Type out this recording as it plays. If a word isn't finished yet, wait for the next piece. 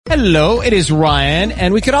Hello, it is Ryan,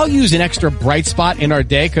 and we could all use an extra bright spot in our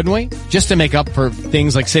day, couldn't we? Just to make up for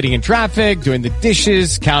things like sitting in traffic, doing the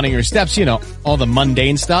dishes, counting your steps, you know, all the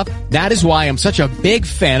mundane stuff. That is why I'm such a big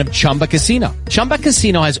fan of Chumba Casino. Chumba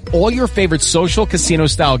Casino has all your favorite social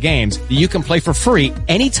casino-style games that you can play for free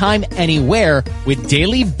anytime, anywhere with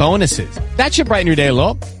daily bonuses. That should brighten your day a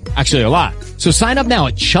little. Actually, a lot. So sign up now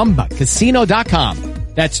at ChumbaCasino.com.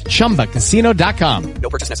 That's ChumbaCasino.com. No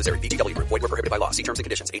purchase necessary. VGW Group. Void where prohibited by law. See terms and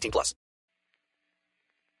conditions. 18+.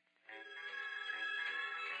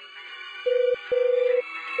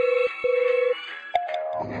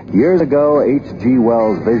 Years ago, H.G.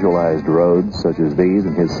 Wells visualized roads such as these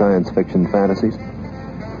in his science fiction fantasies.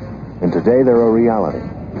 And today they're a reality.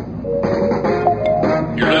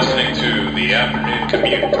 You're listening to The Afternoon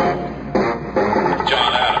Commute with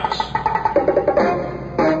John Adams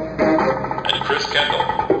and Chris Kendall.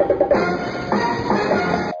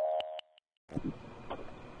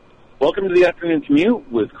 Welcome to The Afternoon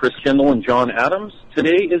Commute with Chris Kendall and John Adams.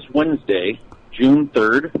 Today is Wednesday, June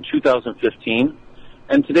 3rd, 2015,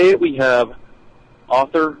 and today we have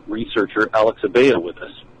author-researcher Alex Abella with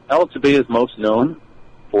us. Alex Abella is most known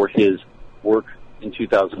for his work in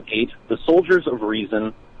 2008, The Soldiers of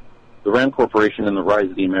Reason, the Rand Corporation, and the Rise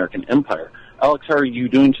of the American Empire. Alex, how are you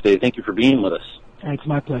doing today? Thank you for being with us. It's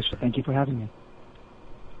my pleasure. Thank you for having me.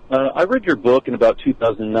 I read your book in about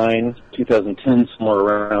 2009, 2010, somewhere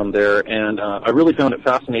around there, and I really found it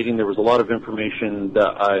fascinating. There was a lot of information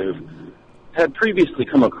that I've had previously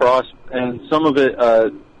come across, and some of it,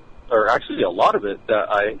 or actually a lot of it, that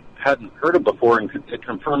I hadn't heard of before, and it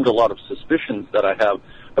confirmed a lot of suspicions that I have.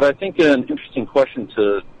 But I think an interesting question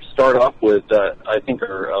to start off with that I think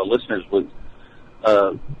our listeners would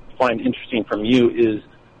find interesting from you is,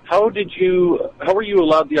 how were you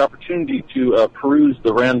allowed the opportunity to peruse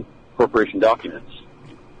the Rand Corporation documents?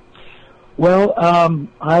 Well,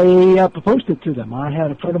 I proposed it to them. I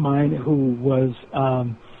had a friend of mine who was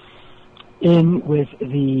in with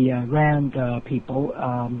the Rand people.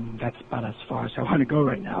 That's about as far as I want to go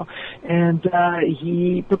right now. And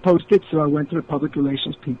he proposed it, so I went to the public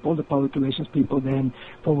relations people. The public relations people then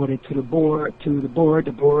forwarded to the board, the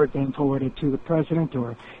board then forwarded to the president,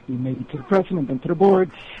 or maybe to the president, then to the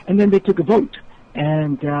board, and then they took a vote.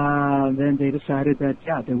 And then they decided that,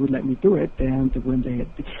 yeah, they would let me do it. And when they,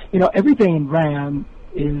 everything in Rand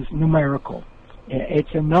is numerical. It's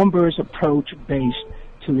a numbers approach based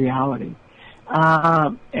to reality.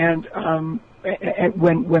 And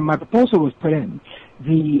when my proposal was put in,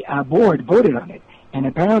 the board voted on it, and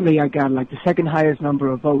apparently I got like the second highest number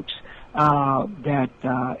of votes that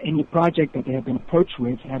any project that they have been approached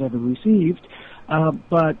with had ever received.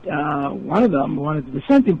 But one of the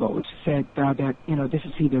dissenting votes said that this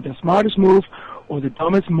is either the smartest move or the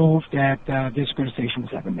dumbest move that this organization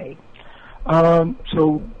has ever made.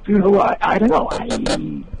 So I don't know.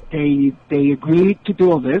 They agreed to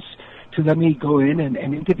do all this, to let me go in and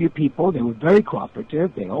interview people. They were very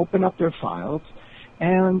cooperative. They opened up their files,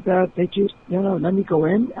 and they just, let me go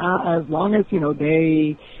in as long as,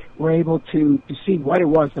 they were able to see what it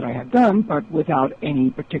was that I had done, but without any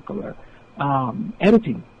particular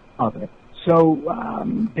editing of it. So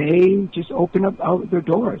they just opened up their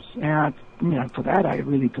doors, and for that I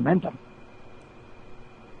really commend them.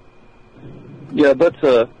 Yeah, that's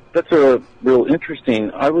a real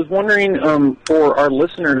interesting. I was wondering, for our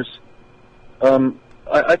listeners,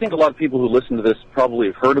 I think a lot of people who listen to this probably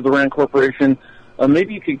have heard of the Rand Corporation.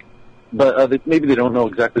 Maybe you could, but maybe they don't know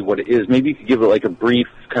exactly what it is. Maybe you could give it like a brief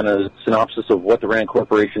kind of synopsis of what the Rand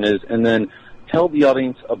Corporation is, and then tell the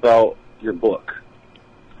audience about your book.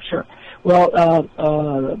 Sure. Well,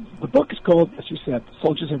 the book is called, as you said,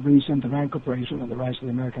 Soldiers of Reason, the Rand Corporation, and the Rise of the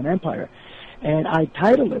American Empire. And I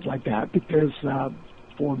titled it like that because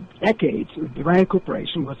for decades, the Rand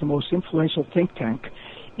Corporation was the most influential think tank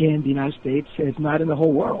in the United States, if not in the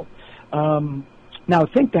whole world. Now, a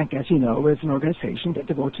think tank, as you know, is an organization that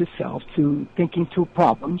devotes itself to thinking through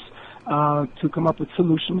problems, to come up with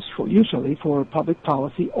solutions usually for public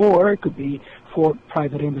policy, or it could be for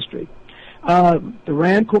private industry. The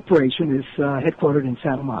Rand Corporation is headquartered in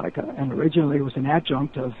Santa Monica, and originally it was an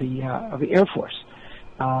adjunct of the Air Force.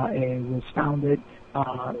 It was founded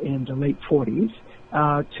in the late 40s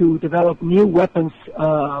to develop new weapons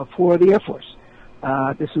for the Air Force.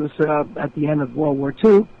 This was at the end of World War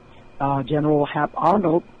II. General Hap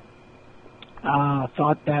Arnold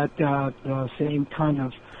thought that the same kind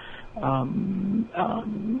of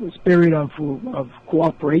spirit of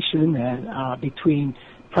cooperation and between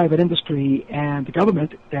private industry and the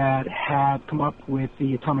government that had come up with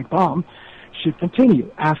the atomic bomb should continue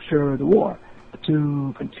after the war,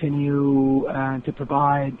 to continue to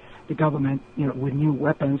provide the government, with new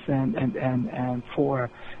weapons and for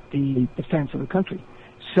the defense of the country.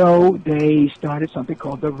 So they started something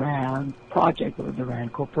called the RAND Project, or the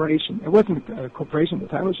RAND Corporation. It wasn't a corporation at the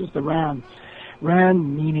time, it was just the RAND.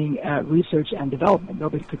 RAND meaning research and development.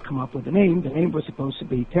 Nobody could come up with a name. The name was supposed to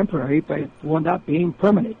be temporary, but it wound up being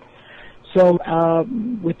permanent. So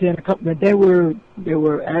within a couple, they were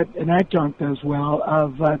an adjunct as well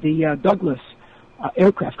of the Douglas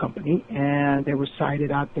Aircraft Company, and they were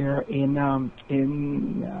sited out there in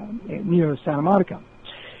near Santa Monica.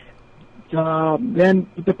 Then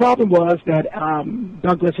the problem was that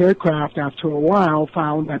Douglas Aircraft, after a while,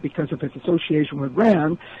 found that because of its association with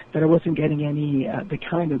RAND, that it wasn't getting any the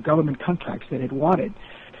kind of government contracts that it wanted.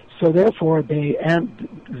 So therefore, RAND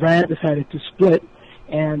decided to split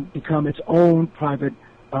and become its own private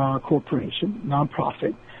corporation,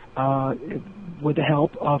 nonprofit, with the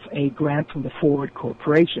help of a grant from the Ford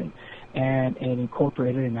Corporation, and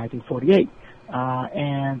incorporated in 1948.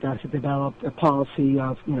 And to develop a policy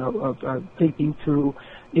of thinking through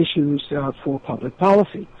issues for public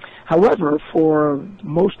policy. However, for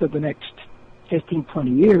most of the next 15,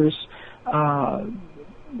 20 years,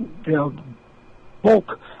 the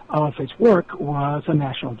bulk of its work was on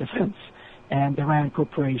national defense. And the RAND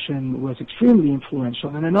Corporation was extremely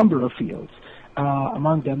influential in a number of fields,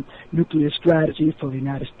 among them nuclear strategy for the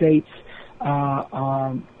United States,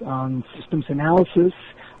 on systems analysis,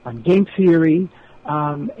 on game theory,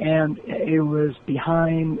 and it was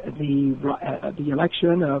behind the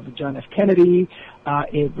election of John F. Kennedy.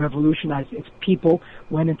 It revolutionized its people,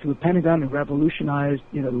 went into the Pentagon and revolutionized,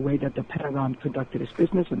 the way that the Pentagon conducted its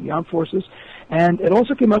business and the armed forces. And it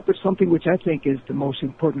also came up with something which I think is the most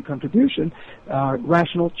important contribution,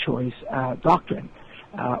 rational choice doctrine,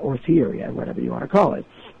 or theory, whatever you want to call it.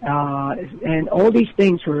 And all these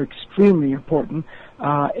things were extremely important,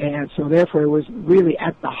 and so therefore it was really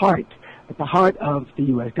at the heart of the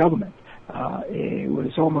U.S. government. It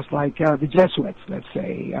was almost like the Jesuits, let's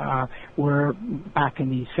say, were back in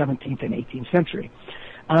the 17th and 18th century.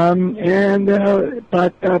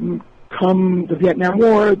 But come the Vietnam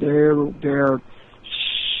War, their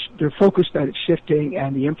focus started shifting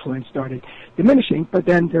and the influence started diminishing. But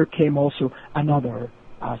then there came also another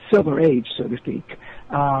silver age, so to speak,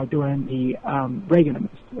 during the Reagan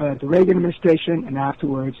administration, and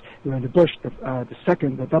afterwards during the Bush,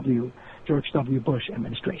 the George W. Bush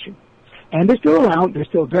administration. And they're still around. They're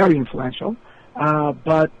still very influential.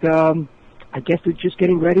 But I guess they're just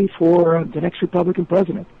getting ready for the next Republican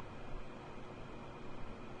president.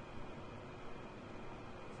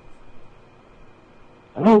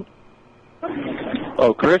 Hello?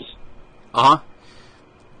 Oh, Chris? Uh-huh.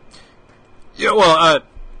 Yeah, well,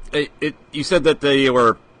 you said that they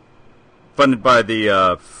were funded by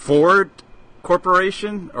the Ford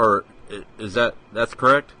Corporation, or that's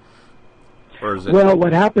correct? Or is it? Well,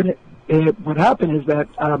 what happened is that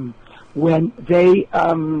when they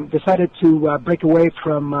decided to break away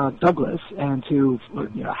from Douglas and to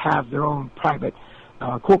have their own private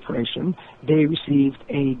corporation, they received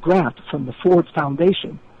a grant from the Ford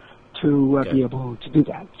Foundation to be able to do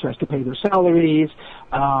that, so as to pay their salaries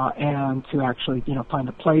and to actually find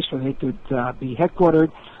a place where they could be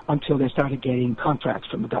headquartered until they started getting contracts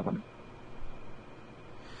from the government.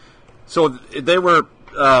 So they were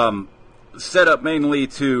set up mainly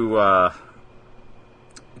to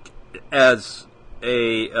as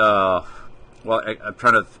a I'm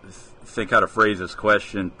trying to think how to phrase this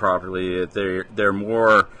question properly. They're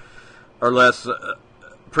more or less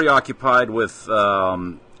preoccupied with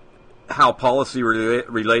how policy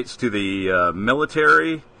relates to the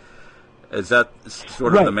military. Is that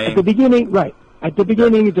sort of the main? At the beginning, right. At the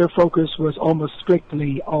beginning, their focus was almost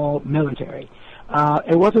strictly all military.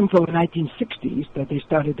 It wasn't until the 1960s that they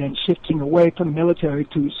started then shifting away from military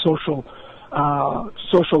to social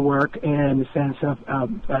work in the sense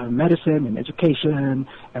of medicine and education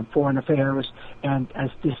and foreign affairs, and as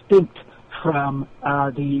distinct from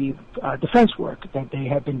the defense work that they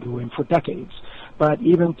have been doing for decades. But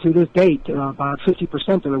even to this date, about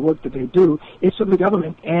 50% of the work that they do is for the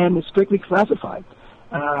government and is strictly classified.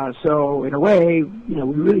 So in a way, we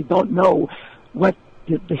really don't know what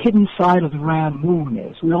the hidden side of the round moon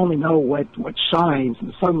is. We only know what shines in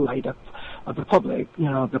the sunlight of the public,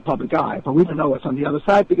 the public eye, but we don't know what's on the other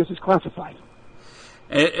side because it's classified.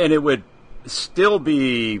 And it would still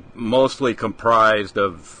be mostly comprised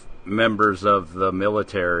of members of the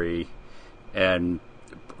military, and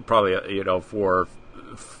probably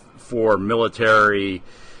for military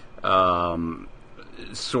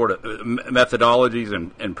sort of methodologies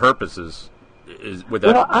and purposes. Would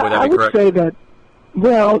that be correct? I would say that.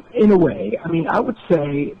 Well, in a way, I would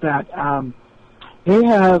say that they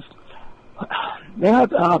have they have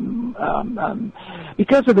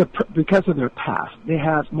because of their past, they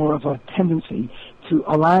have more of a tendency to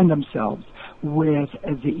align themselves with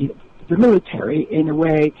the military in a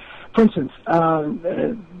way. For instance,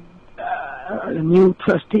 a new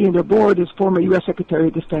trustee in their board is former U.S. Secretary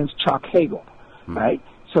of Defense Chuck Hagel, right?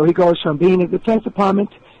 So he goes from being in the Defense Department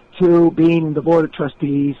to being in the Board of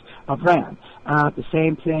Trustees of RAND. The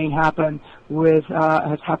same thing has happened with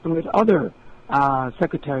other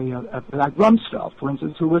Secretary of like Rumsfeld, for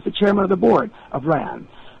instance, who was the chairman of the board of RAND,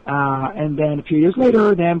 and then a few years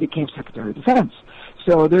later, then became Secretary of Defense.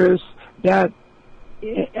 So there's that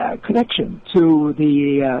connection to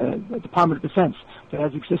the Department of Defense that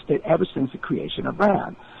has existed ever since the creation of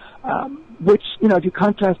RAND, which, if you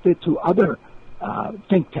contrast it to other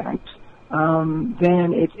think tanks,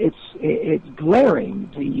 then it's glaring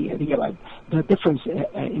the difference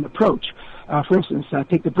in approach. For instance,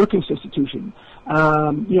 take the Brookings Institution.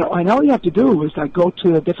 And all you have to do is go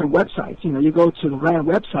to different websites. You go to the RAND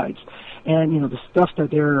websites, and the stuff that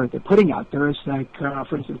they're putting out there is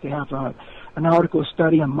for instance, they have an article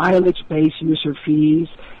study on mileage-based user fees.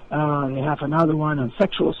 They have another one on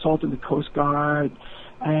sexual assault in the Coast Guard,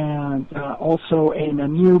 and also in a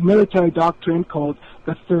new military doctrine called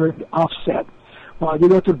the Third Offset. Well, you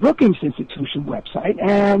go to the Brookings Institution website,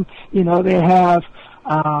 and they have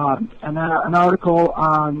an article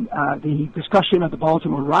on the discussion of the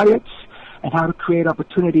Baltimore riots and how to create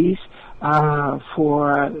opportunities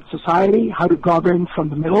for society, how to govern from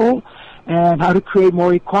the middle, and how to create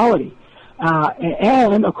more equality.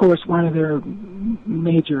 And of course, one of their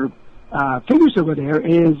major figures over there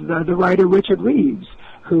is the writer Richard Reeves,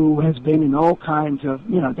 who has been in all kinds of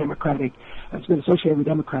has been associated with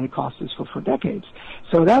Democratic causes for decades.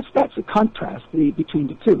 So that's a contrast between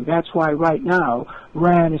the two. That's why right now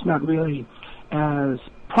RAND is not really as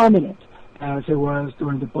prominent as it was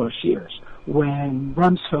during the Bush years, when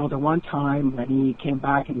Rumsfeld at one time, when he came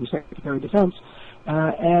back and he was Secretary of Defense,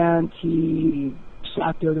 and he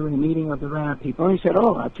sat there during a meeting of the RAND people, and he said,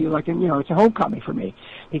 "Oh, I feel like it's a homecoming for me,"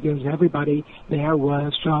 because everybody there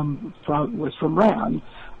was from RAND.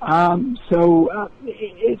 So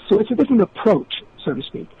it's a different approach, so to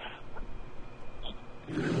speak.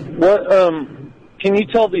 What can you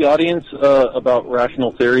tell the audience about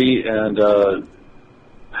rational theory and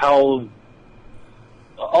how?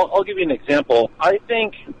 I'll give you an example. I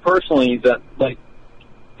think personally that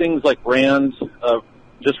things like RAND,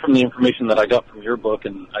 just from the information that I got from your book,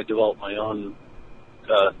 and I developed my own,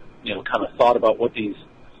 kind of thought about what these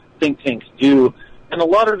think tanks do, and a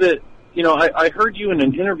lot of it. I heard you in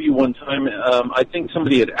an interview one time. I think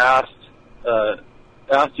somebody had asked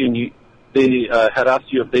you, and they had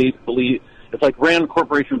asked you if RAND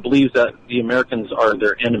Corporation believes that the Americans are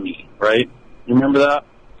their enemy, right? You remember that?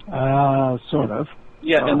 Sort of.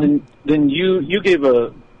 Yeah, and then you gave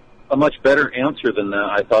a much better answer than that,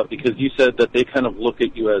 I thought, because you said that they kind of look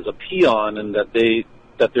at you as a peon, and that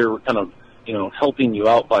they're kind of helping you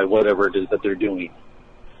out by whatever it is that they're doing.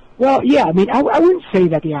 Well, yeah, I mean, I wouldn't say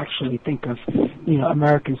that they actually think of,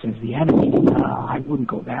 Americans as the enemy. I wouldn't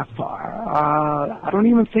go that far. I don't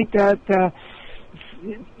even think that,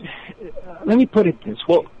 let me put it this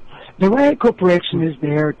way. The RAND Corporation is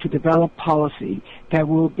there to develop policy that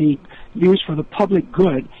will be used for the public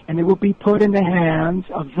good, and it will be put in the hands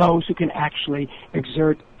of those who can actually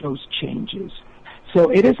exert those changes. So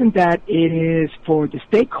it isn't that it is for the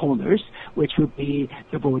stakeholders, which would be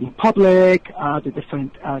the voting public, the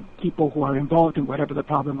different people who are involved in whatever the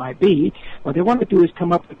problem might be. What they want to do is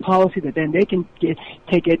come up with a policy that then they can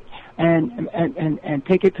take it and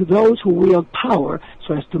take it to those who wield power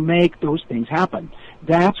so as to make those things happen.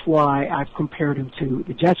 That's why I've compared them to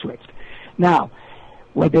the Jesuits. Now,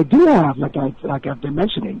 what they do have, like I've been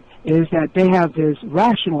mentioning, is that they have this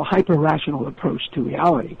rational, hyper-rational approach to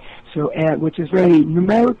reality, so which is very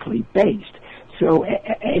numerically based. So,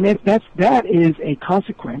 and that is a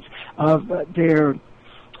consequence of their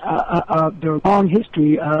long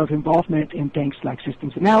history of involvement in things like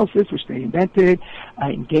systems analysis, which they invented,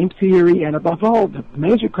 in game theory, and above all, the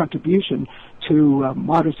major contribution to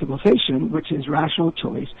modern civilization, which is rational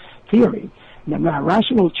choice theory. Now,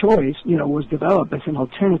 rational choice, was developed as an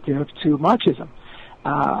alternative to Marxism.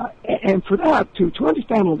 And for that, to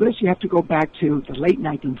understand all this, you have to go back to the late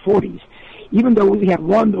 1940s. Even though we had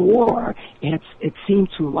won the war, it seemed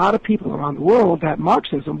to a lot of people around the world that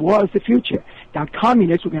Marxism was the future, that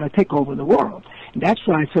communists were going to take over the world. And that's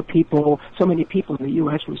why so many people in the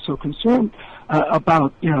U.S. were so concerned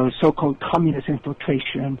about, so-called communist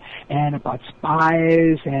infiltration, and about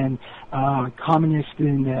spies and communists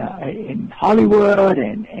in Hollywood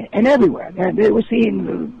and everywhere. They were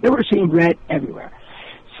seeing red everywhere.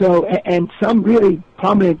 and some really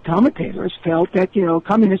prominent commentators felt that,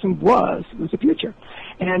 communism was the future.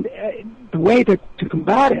 And the way to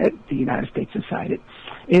combat it, the United States decided,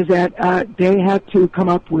 is that they had to come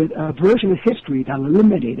up with a version of history that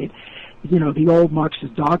eliminated, the old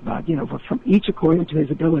Marxist dogma, from each according to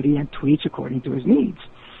his ability and to each according to his needs.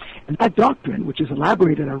 And that doctrine, which is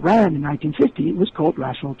elaborated at Rand in 1950, was called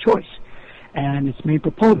rational choice. And its main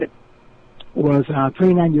proponent was a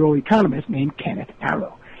 29-year-old economist named Kenneth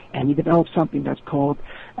Arrow. And he developed something that's called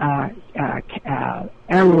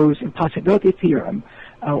Arrow's impossibility theorem,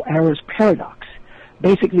 or Arrow's paradox.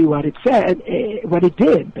 Basically what it said, what it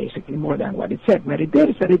did, basically, more than what it said, what it did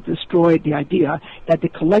is that it destroyed the idea that the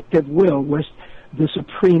collective will was the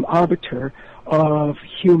supreme arbiter of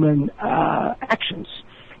human actions,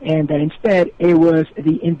 and that instead it was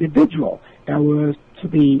the individual that was to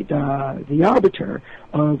be the arbiter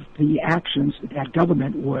of the actions that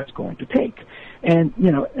government was going to take. And,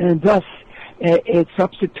 and thus it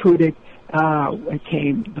substituted, it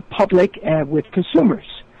came the public with consumers.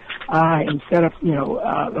 Instead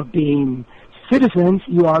of being citizens,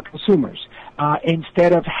 you are consumers.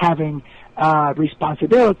 Instead of having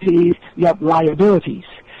responsibilities, you have liabilities.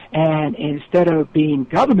 And instead of being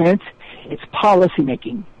government, it's policy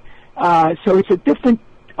making. So it's a different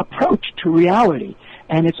approach to reality,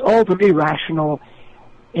 and it's all very rational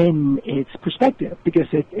in its perspective, because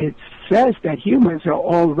it says that humans are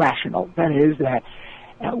all rational. That is, that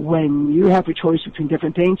when you have a choice between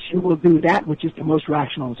different things, you will do that which is the most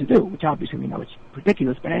rational to do, which obviously we know it's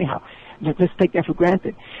ridiculous, but anyhow, let's take that for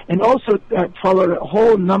granted. And also followed a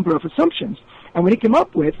whole number of assumptions. And when he came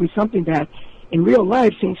up with something that in real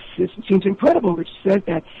life seems incredible, which says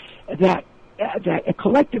that a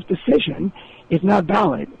collective decision is not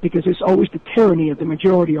valid because it's always the tyranny of the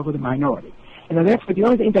majority over the minority. And therefore, the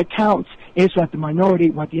only thing that counts is what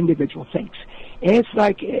the individual thinks. And it's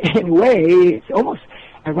like, in a way, it's almost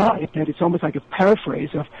ironic that it's almost like a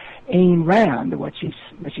paraphrase of Ayn Rand, what she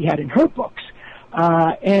had in her books.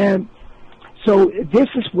 And so this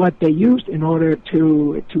is what they used in order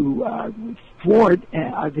to thwart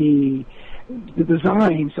the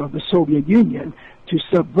designs of the Soviet Union to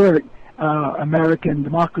subvert American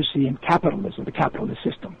democracy and capitalism, the capitalist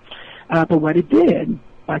system. But what it did,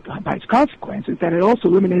 by its consequences, that it also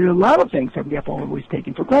eliminated a lot of things that we have always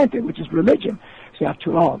taken for granted, which is religion. So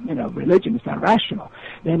after all, religion is not rational.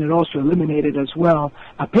 Then it also eliminated as well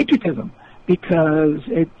patriotism, because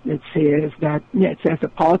it says that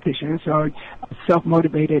politicians are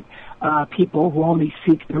self-motivated people who only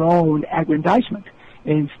seek their own aggrandizement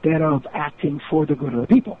instead of acting for the good of the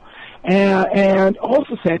people. And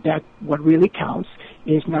also said that what really counts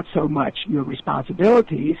is not so much your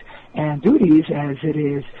responsibilities and duties as it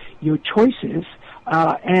is your choices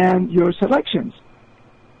and your selections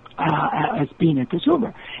as being a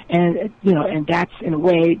consumer. And and that's in a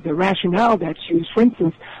way the rationale that's used, for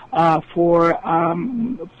instance, for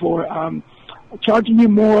charging you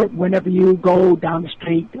more whenever you go down the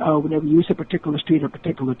street, whenever you use a particular street or a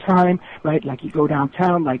particular time, right? Like you go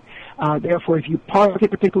downtown, therefore if you park at a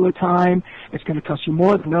particular time, it's going to cost you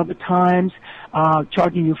more than other times,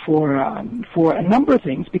 charging you for a number of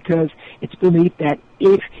things, because it's believed that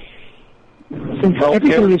since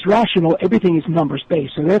everything is rational, everything is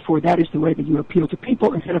numbers-based. So therefore, that is the way that you appeal to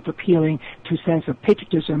people instead of appealing to a sense of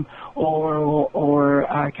patriotism or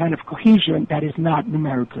kind of cohesion that is not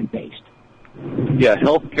numerically based. Yeah,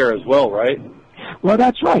 healthcare as well, right? Well,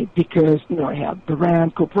 that's right, because the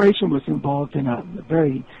Rand Corporation was involved in a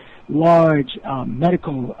very large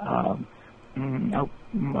medical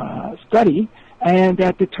study, and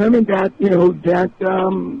that determined that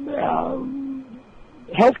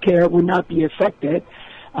healthcare would not be affected.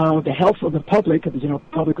 The health of the public,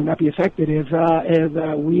 public would not be affected if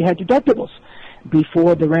we had deductibles.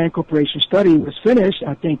 Before the Rand Corporation study was finished,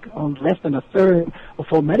 I think less than a third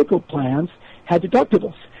of all medical plans had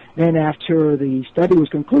deductibles. Then after the study was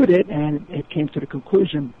concluded, and it came to the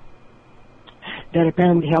conclusion that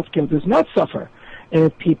apparently healthcare does not suffer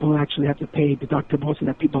if people actually have to pay deductibles, and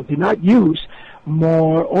that people do not use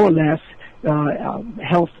more or less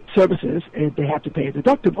health services if they have to pay a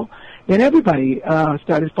deductible, then everybody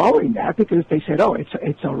started following that, because they said, oh,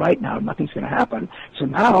 it's all right now, nothing's going to happen. So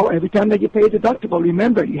now, every time that you pay a deductible,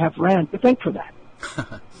 remember, you have Rand to thank for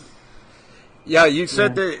that. Yeah, you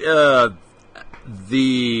said that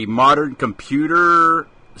the modern computer,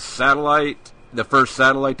 satellite, the first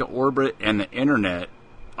satellite to orbit, and the Internet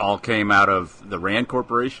all came out of the Rand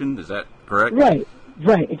Corporation. Is that correct? Right,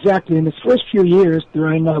 exactly. In its first few years,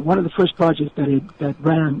 during one of the first projects that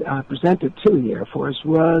Rand presented to the Air Force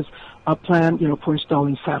was a plan, for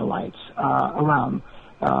installing satellites around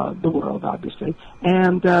the world, obviously,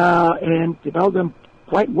 and developed them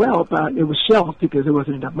quite well, but it was shelved because there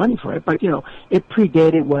wasn't enough money for it. But, it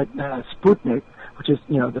predated what Sputnik, which is,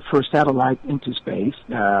 the first satellite into space,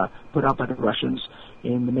 put out by the Russians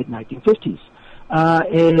in the mid-1950s.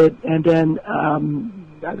 And then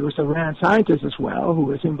there was a RAND scientist as well who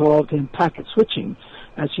was involved in packet switching.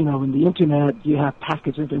 As you know, in the Internet, you have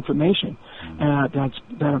packets of information that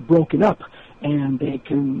are broken up, and they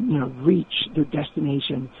can, reach their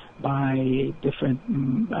destination by different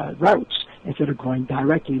routes instead of going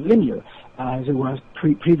directly linear, as it was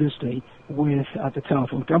previously with the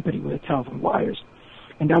telephone company, with the telephone wires.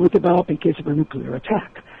 And that was developed in case of a nuclear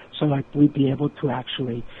attack. So, we'd be able to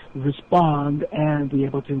actually respond and be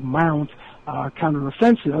able to mount our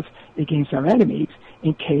counteroffensive against our enemies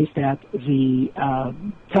in case that the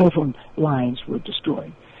telephone lines were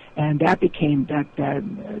destroyed. And that became that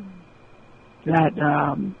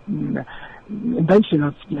invention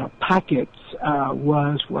of packets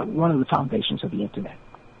was one of the foundations of the Internet.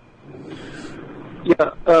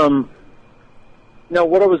 Yeah. Now,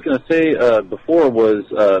 what I was going to say before was,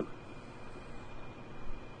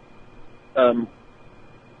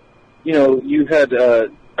 you had,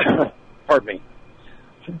 pardon me.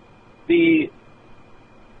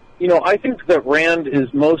 I think that RAND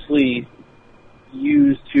is mostly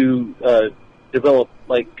used to develop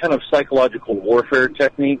kind of psychological warfare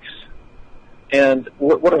techniques. And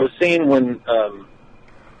what I was saying when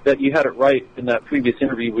that you had it right in that previous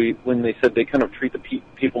interview when they said they kind of treat the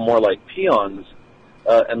people more like peons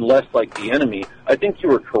and less like the enemy. I think you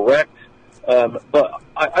were correct, but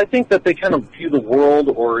I think that they kind of view the world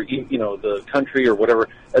or the country or whatever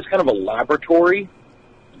as kind of a laboratory,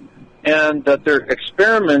 and that they're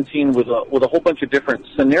experimenting with a whole bunch of different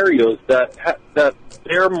scenarios that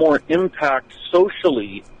bear more impact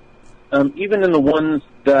socially, even in the ones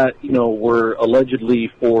that were allegedly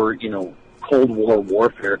for Cold War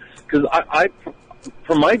warfare. Because I,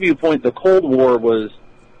 from my viewpoint, the Cold War was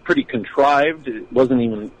pretty contrived. It wasn't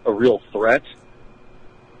even a real threat.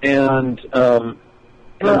 And I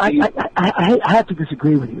have to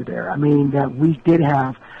disagree with you there. I mean, that we did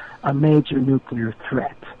have a major nuclear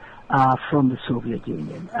threat from the Soviet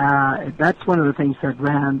Union. That's one of the things that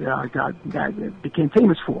RAND became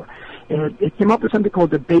famous for. It came up with something called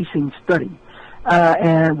the basing study.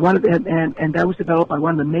 And that was developed by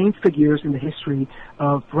one of the main figures in the history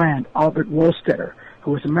of RAND, Albert Wohlstetter,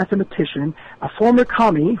 who was a mathematician, a former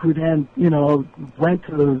commie, who then went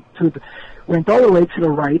all the way to the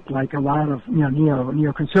right, like a lot of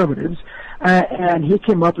neoconservatives, and he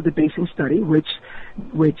came up with the basing study, which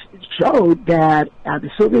showed that the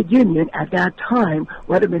Soviet Union at that time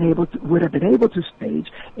would have been able to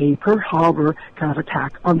stage a Pearl Harbor kind of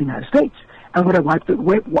attack on the United States, and would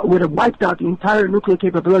have wiped out the entire nuclear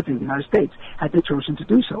capability of the United States had they chosen to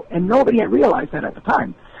do so. And nobody had realized that at the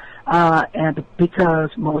time, and because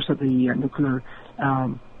most of the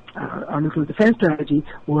our nuclear defense strategy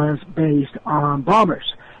was based on bombers,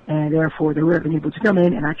 and therefore they would have been able to come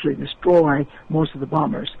in and actually destroy most of the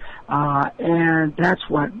bombers. And that's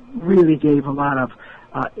what really gave a lot of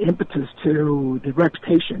impetus to the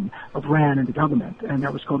reputation of RAND in the government, and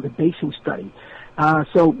that was called the basing study.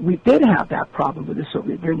 So we did have that problem with the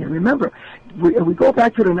Soviet Union. Remember, we go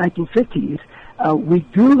back to the 1950s. We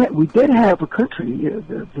did have a country,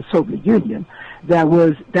 the Soviet Union, that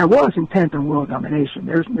was intent on world domination.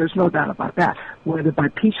 There's no doubt about that. Whether by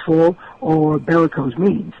peaceful or bellicose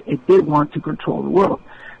means, it did want to control the world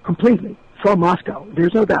completely from Moscow.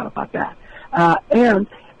 There's no doubt about that. And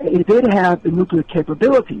it did have the nuclear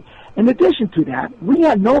capability. In addition to that, we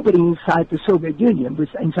had nobody inside the Soviet Union,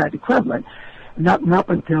 inside the Kremlin, not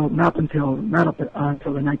until the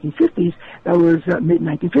 1950s. That was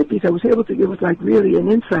mid-1950s. I was able to give us really an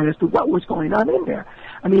insight as to what was going on in there.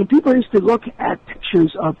 I mean, people used to look at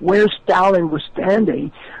pictures of where Stalin was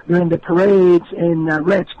standing during the parades in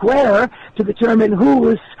Red Square to determine who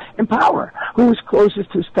was in power, who was closest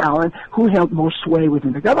to Stalin, who held more sway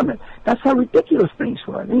within the government. That's how ridiculous things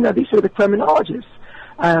were. These are the criminologists,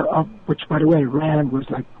 which, by the way, RAND was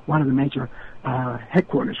one of the major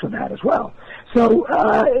headquarters for that as well. So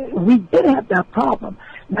we did have that problem.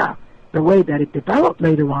 Now, the way that it developed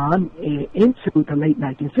later on into the late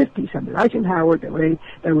 1950s under Eisenhower, the way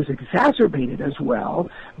that was exacerbated as well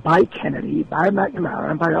by Kennedy, by McNamara,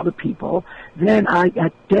 and by other people, then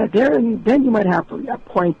then you might have a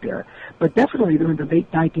point there. But definitely during the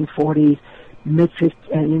late 1940s, mid-50s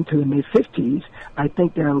and into the mid-50s, I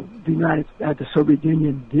think the Soviet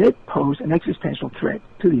Union did pose an existential threat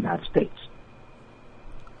to the United States.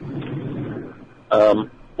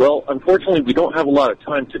 Well, unfortunately, we don't have a lot of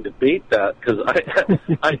time to debate that because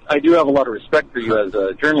I do have a lot of respect for you as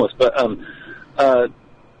a journalist. But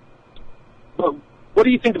what do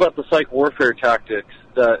you think about the psych warfare tactics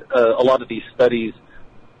that a lot of these studies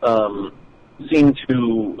seem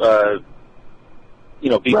to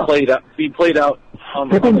be played out on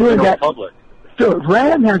the general public? So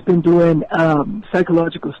Rand has been doing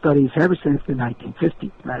psychological studies ever since the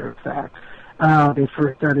 1950s, matter of fact. They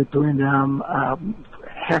first started doing them,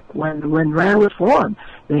 when Rand was formed,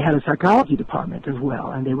 they had a psychology department as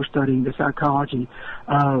well, and they were studying the psychology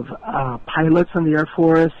of pilots in the Air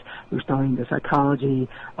Force. They were studying the psychology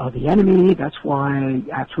of the enemy. That's why,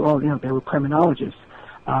 after all, they were criminologists.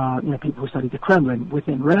 People who studied the Kremlin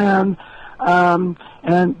within Rand.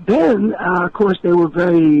 And then, of course, they were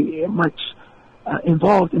very much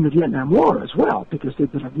involved in the Vietnam War as well, because they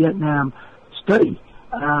did a Vietnam study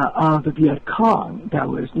of the Viet Cong that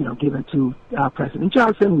was, given to President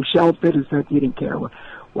Johnson, who shelved it and said he didn't care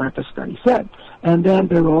what the study said. And then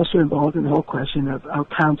they were also involved in the whole question of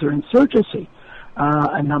counterinsurgency.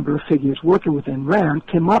 A number of figures working within Rand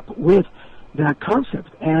came up with that concept,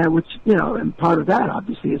 and which, and part of that,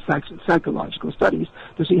 obviously, is psychological studies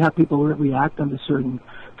to see how people will react under certain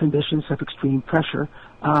conditions of extreme pressure.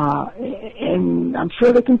 And I'm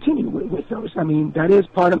sure they continue with those. I mean, that is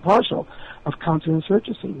part and parcel of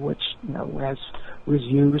counterinsurgency, which, was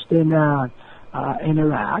used in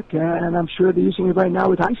Iraq, and I'm sure they're using it right now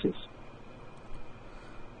with ISIS.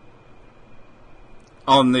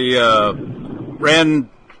 On the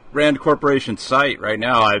Rand Corporation site right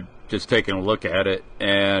now, I've just taken a look at it,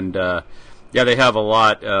 and they have a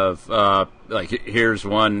lot of here's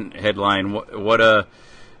one headline: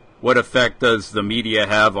 what effect does the media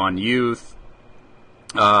have on youth?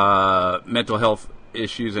 Mental health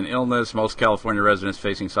issues and illness. Most California residents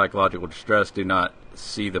facing psychological distress do not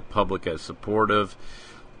see the public as supportive.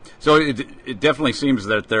 So it definitely seems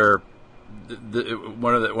that they're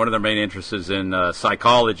one of their main interests is in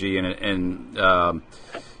psychology and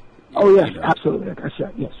oh yes, absolutely. Like I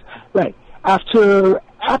said, yes, right. After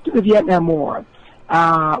the Vietnam War,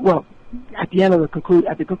 at the end of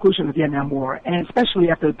at the conclusion of the Vietnam War, and especially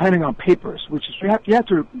after the Pentagon Papers, which is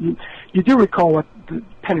you do recall what the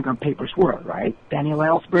Pentagon Papers were, right? Daniel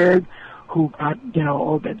Ellsberg, who got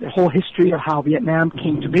the whole history of how Vietnam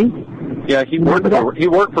came to be. Yeah, he worked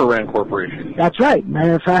for Rand Corporation. That's right.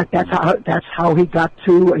 Matter of fact, that's how he got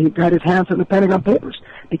his hands on the Pentagon Papers,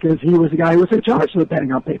 because he was the guy who was in charge of the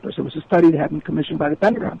Pentagon Papers. It was a study that had been commissioned by the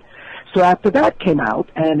Pentagon. So after that came out,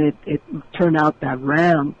 and it turned out that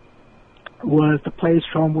Rand was the place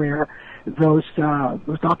from where those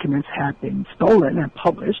documents had been stolen and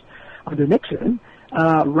published under Nixon.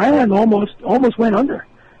 Rand almost went under.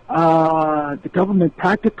 The government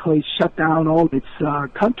practically shut down all its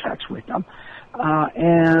contracts with them,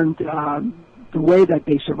 and the way that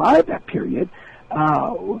they survived that period,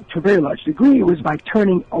 to a very large degree, was by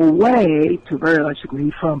turning away, to a very large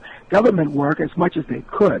degree, from government work as much as they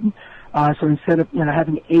could. So instead of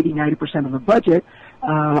having 80-90% of the budget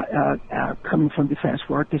coming from defense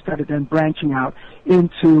work, they started then branching out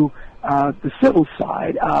into the civil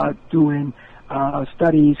side, doing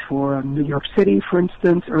studies for New York City, for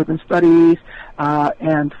instance, urban studies,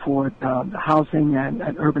 and for housing and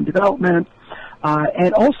urban development,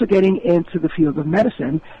 and also getting into the field of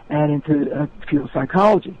medicine and into the field of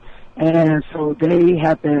psychology. And so they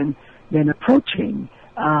have been approaching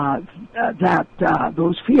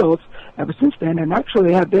those fields ever since then, and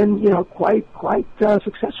actually have been quite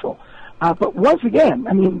successful. But once again,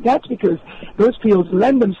 I mean, that's because those fields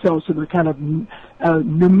lend themselves to the kind of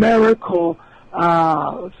numerical,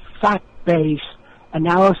 fact-based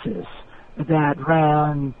analysis that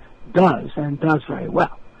Rand does, and does very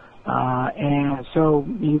well. And so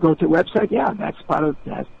you go to the website, that's part of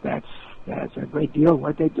that's a great deal of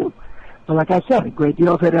what they do. But like I said, a great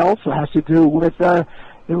deal of it also has to do with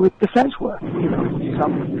defense work,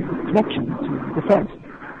 some connection to defense,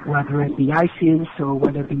 whether it be ISIS or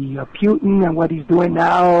whether it be Putin and what he's doing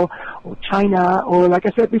now, or China, or like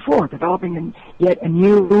I said before, developing yet a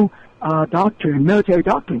new doctrine, military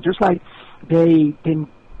doctrine, just like they didn't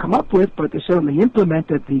come up with, but they certainly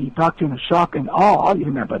implemented the doctrine of shock and awe. You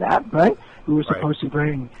remember that, right? We were supposed to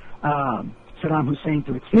bring Saddam Hussein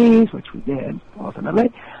to its knees, which we did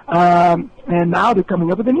ultimately. And now they're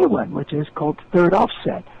coming up with a new one, which is called third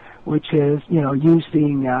offset, which is,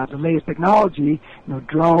 using the latest technology,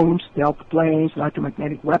 drones, stealth planes,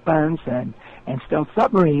 electromagnetic weapons, and stealth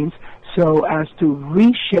submarines, so as to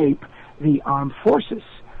reshape the armed forces,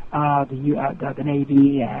 the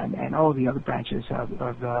Navy and all the other branches of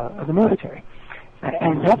the military.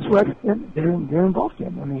 And that's what they're involved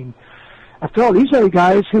in. I mean, After all, these are the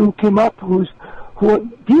guys who came up,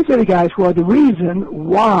 these are the guys who are the reason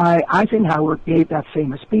why Eisenhower gave that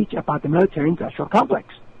famous speech about the military-industrial complex.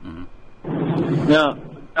 Mm-hmm. Now,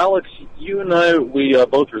 Alex, you and I, we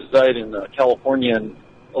both reside in California, and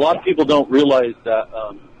a lot of people don't realize that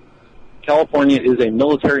California is a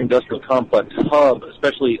military-industrial complex hub,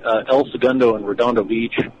 especially El Segundo and Redondo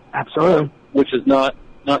Beach. Absolutely. Which is not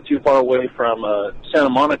too far away from Santa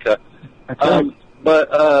Monica. That's right.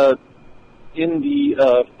 But in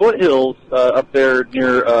the foothills up there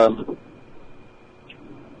near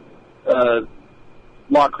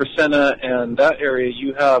La Crescenta and that area,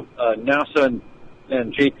 you have NASA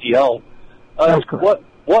and JPL. That's correct.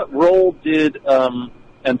 What role did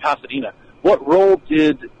and Pasadena? What role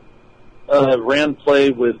did Rand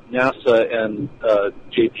play with NASA and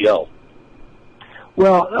JPL?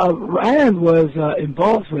 Well, Rand was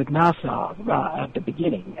involved with NASA at the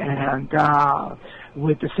beginning, and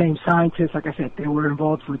with the same scientists. Like I said, they were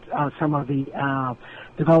involved with some of the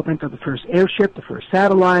development of the first airship, the first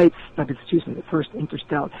satellites, the first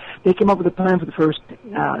interstellar. They came up with a plan for the first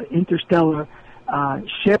interstellar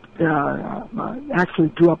ship. Actually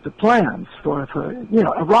drew up the plans for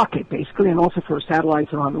a rocket, basically, and also for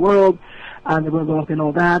satellites around the world. And they were involved in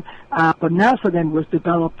all that. But NASA then was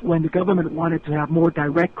developed when the government wanted to have more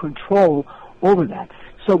direct control over that.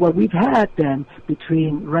 So what we've had then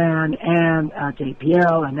between RAND and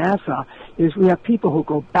JPL and NASA is we have people who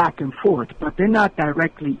go back and forth, but they're not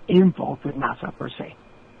directly involved with NASA per se.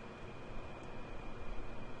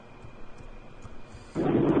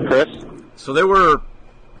 Chris? So they were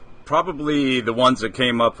probably the ones that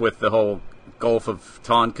came up with the whole Gulf of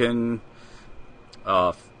Tonkin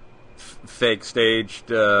fake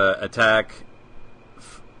staged attack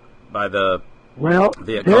by the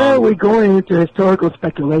Viet Cong. There we're going into historical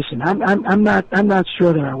speculation. I'm not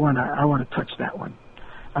sure that I want to touch that one.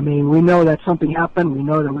 I mean, we know that something happened. We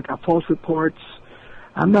know that we got false reports.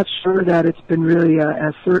 I'm not sure that it's been really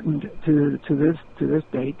as certain to this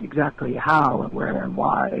date exactly how and where and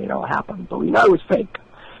why it all happened. But we know it was fake,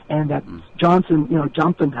 and that Johnson,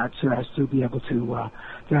 jumped in that so as to be able to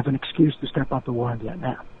have an excuse to step up the war in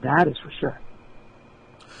Vietnam. That is for sure.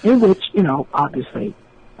 In which, obviously,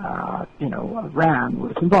 Rand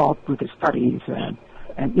was involved with his studies, and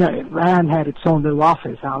Rand had its own little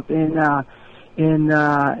office out in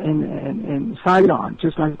Saigon,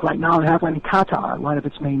 just like right now they have one in Qatar. One of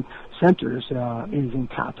its main centers is in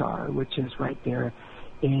Qatar, which is right there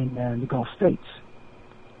in the Gulf States.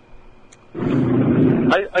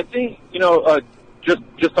 I think,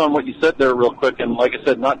 just on what you said there real quick, and like I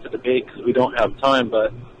said, not to debate because we don't have time,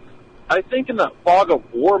 but I think in that Fog of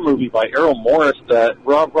War movie by Errol Morris that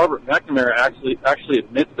Robert McNamara actually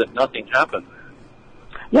admits that nothing happened.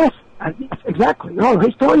 Yes, exactly. No,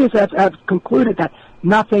 historians have concluded that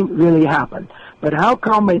nothing really happened. But how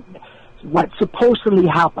come what supposedly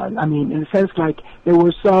happened? I mean, in a sense, like there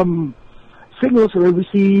were some signals that were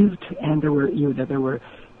received, and there were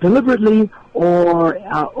deliberately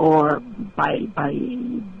or by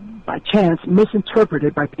chance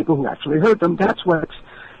misinterpreted by people who actually heard them. That's what's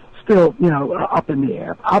still up in the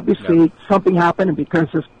air. Obviously, something happened, and because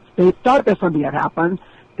they thought that something had happened,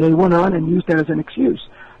 they went on and used that as an excuse.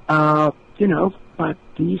 But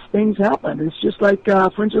these things happen. It's just like,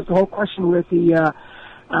 for instance, the whole question with the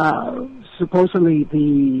supposedly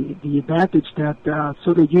the advantage that the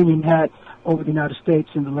Soviet Union had over the United States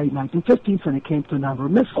in the late 1950s when it came to a number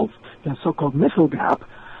of missiles, the so-called missile gap,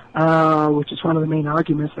 which is one of the main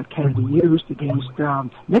arguments that Kennedy used against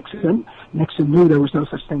Nixon. Nixon knew there was no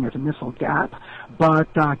such thing as a missile gap,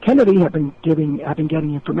 but Kennedy had been getting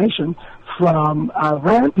information from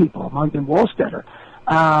RAND people, among them Wallstetter,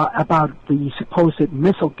 about the supposed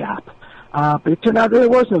missile gap. But it turned out there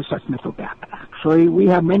was no such missile gap. Actually, we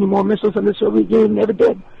have many more missiles than the Soviet Union ever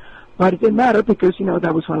did. But it didn't matter because,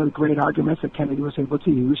 that was one of the great arguments that Kennedy was able to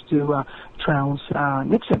use to trounce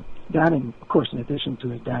Nixon. That, and of course, in addition to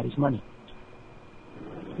his daddy's money.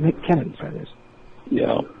 Nick Kennedy, that is.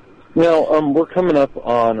 Yeah. Well, we're coming up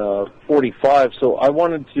on 45, so I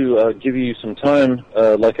wanted to give you some time,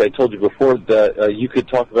 like I told you before, that you could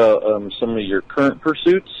talk about some of your current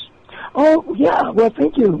pursuits. Oh, yeah. Well,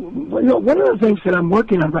 thank you. One of the things that I'm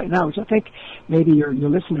working on right now, which I think maybe your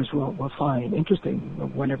listeners will find interesting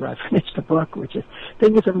whenever I finish the book, which is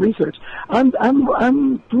taking some research. I'm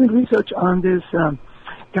doing research on this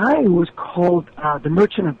guy who was called the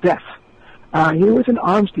Merchant of Death. He was an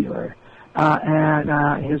arms dealer,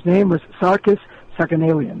 and his name was Sarkis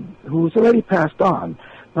Sakanalian, who was already passed on,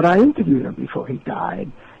 but I interviewed him before he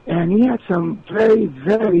died, and he had some very,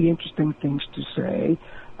 very interesting things to say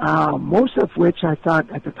most of which I thought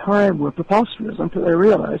at the time were preposterous until I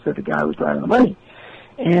realized that the guy was driving the money.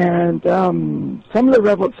 And some of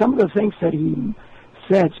the things that he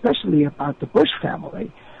said, especially about the Bush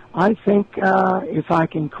family, I think if I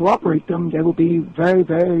can corroborate them, they will be very,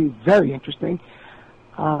 very, very interesting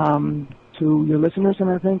to your listeners, and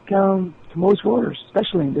I think to most voters,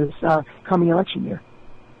 especially in this coming election year.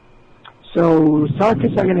 So,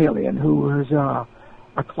 Sarkis Aganalian, who is a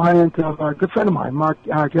client of a good friend of mine, Mark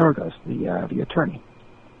Geragos, the attorney.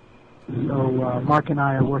 So, Mark and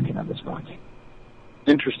I are working on this project.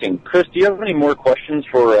 Interesting. Chris, do you have any more questions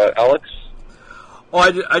for Alex?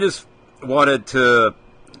 Well, I just wanted to.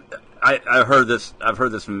 I've heard this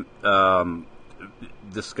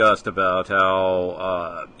discussed about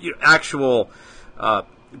how actual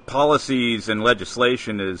policies and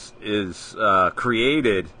legislation is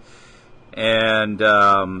created, and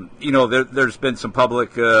there's been some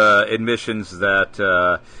public admissions that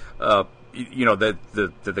that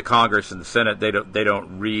the Congress and the Senate they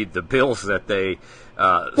don't read the bills that they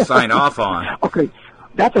sign off on. Okay.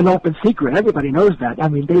 That's an open secret. Everybody knows that. I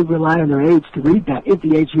mean, they rely on their aides to read that, if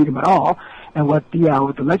the aides read them at all. And what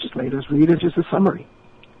the legislators read is just a summary.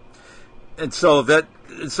 And so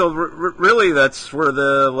really, that's where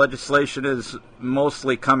the legislation is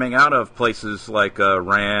mostly coming out of, places like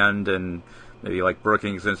RAND and maybe like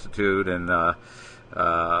Brookings Institute and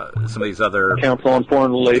some of these other Council on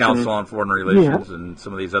Foreign Relations, yeah. And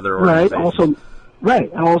some of these other organizations.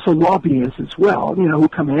 Right, and also lobbyists as well, who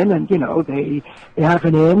come in and, they have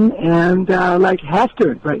an in, and like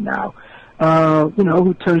Hastert right now,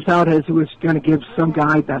 who turns out as who was going to give some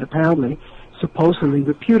guy that apparently, supposedly,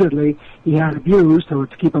 reputedly, he had abused, or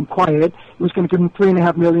to keep him quiet, he was going to give him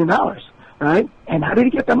 $3.5 million, right? And how did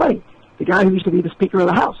he get the money? The guy who used to be the Speaker of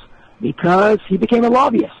the House, because he became a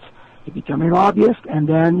lobbyist. You become a lobbyist, and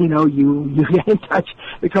then, you get in touch.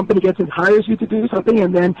 The company hires you to do something,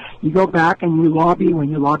 and then you go back and you lobby. When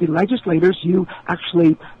you lobby legislators, you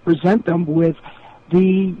actually present them with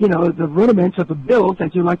the rudiments of a bill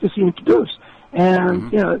that you'd like to see introduced.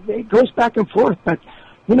 And, it goes back and forth. But,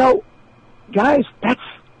 guys, that's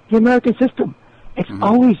the American system. It's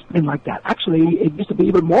always been like that. Actually, it used to be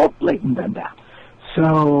even more blatant than that.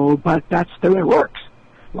 So, but that's the way it works.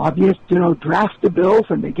 Lobbyists, draft the bills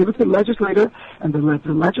and they give it to the legislator, and the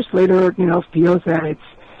legislator, feels that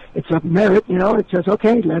it's of merit. It says,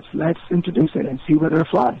 okay, let's introduce it and see whether it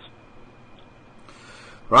flies.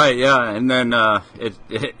 Right, yeah, and then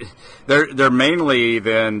they're mainly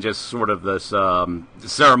then just sort of this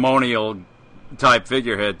ceremonial type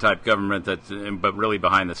figurehead type government but really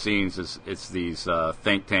behind the scenes it's these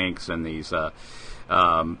think tanks and these.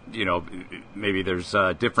 Maybe there's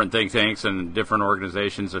different think tanks and different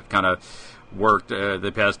organizations that kind of worked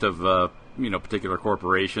the best of particular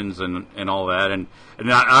corporations and all that. And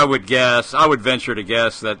I would venture to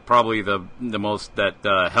guess that probably the most that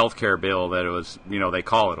healthcare bill that it was, they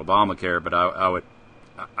call it Obamacare, but I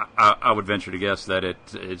would venture to guess that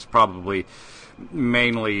it's probably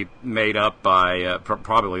mainly made up by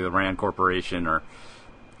probably the Rand Corporation or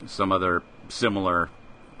some other similar.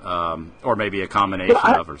 Or maybe a combination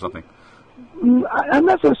of or something. I'm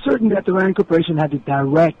not so certain that the Rand Corporation had a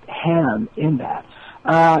direct hand in that.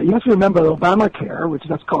 You have to remember Obamacare, which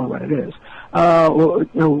let's call it what it is,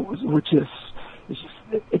 which is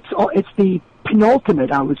it's the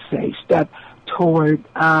penultimate, I would say, step toward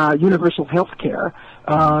universal health care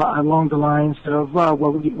along the lines of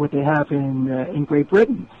what they have in Great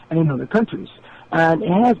Britain and in other countries. And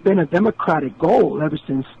it has been a Democratic goal ever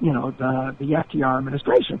since, the FDR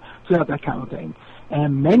administration to have that kind of thing.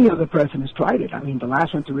 And many other presidents tried it. I mean, the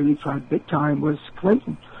last one to really try it big time was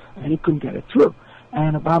Clinton, and he couldn't get it through.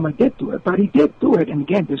 And Obama did do it, but he did do it. And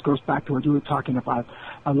again, this goes back to what you were talking about,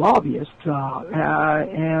 a lobbyist,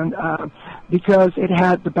 because it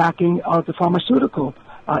had the backing of the pharmaceutical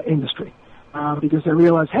industry. Because they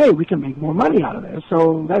realized, hey, we can make more money out of this,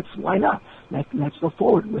 so why not? Let's go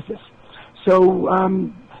forward with this. So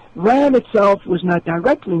RAND itself was not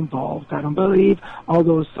directly involved, I don't believe,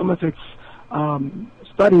 although some of its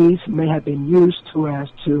studies may have been used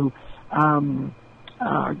to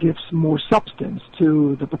give some more substance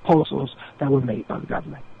to the proposals that were made by the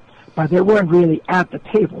government. But they weren't really at the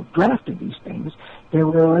table drafting these things. They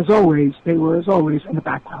were, as always, in the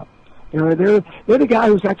background. They're the guy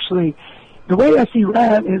who's actually, the way I see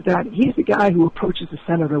Rand is that he's the guy who approaches the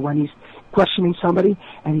senator when he's questioning somebody,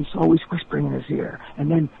 and he's always whispering in his ear, and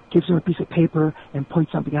then gives him a piece of paper and points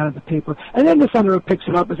something out of the paper, and then the senator picks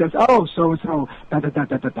it up and says, oh, so-and-so,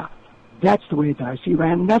 da-da-da-da-da-da. That's the way that I see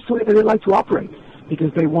Rand, and that's the way that they like to operate,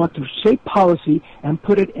 because they want to shape policy and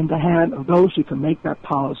put it in the hand of those who can make that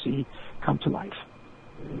policy come to life.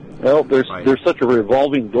 Well, there's Right. there's such a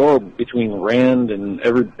revolving door between Rand and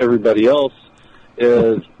everybody else.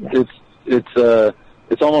 Is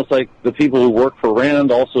it's almost like the people who work for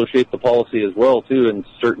Rand also shape the policy as well too in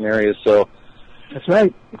certain areas. So That's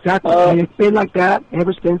right, exactly. And it's been like that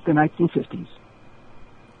ever since the 1950s.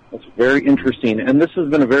 that's very interesting, and this has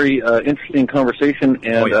been a very interesting conversation.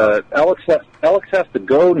 And Alex has to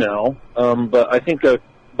go now, but I think.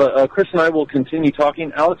 But Chris and I will continue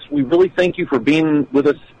talking. Alex, we really thank you for being with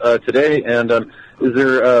us today. And is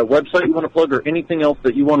there a website you want to plug or anything else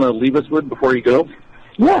that you want to leave us with before you go?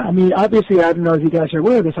 Yeah, I mean, obviously, I don't know if you guys are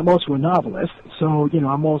aware of this. I'm also a novelist, so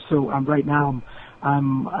I'm right now.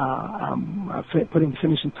 I'm putting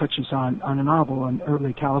finishing touches on a novel in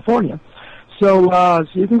early California. So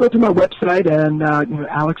you can go to my website and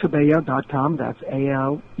alexabella.com. That's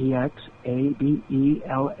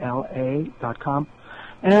ALEXABELLA.com.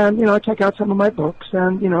 And, check out some of my books,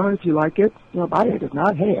 and, if you like it, buy it. If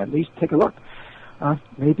not, hey, at least take a look.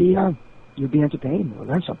 Maybe you'll be entertained or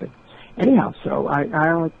learn something. Anyhow, so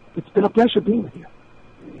it's been a pleasure being with you.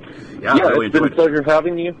 Yeah, really it's been a enjoyed it. pleasure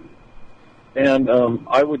having you. And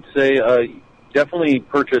I would say definitely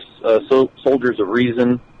purchase Soldiers of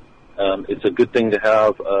Reason. It's a good thing to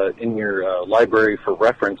have in your library for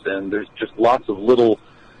reference, and there's just lots of little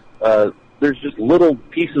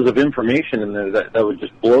pieces of information in there that would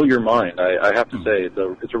just blow your mind. I have to say,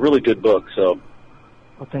 it's a really good book. So,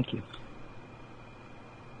 Well, thank you.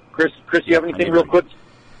 Chris, you have anything real quick?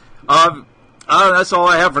 That's all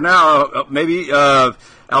I have for now. Maybe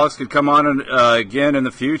Alex could come on again in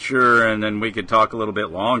the future, and then we could talk a little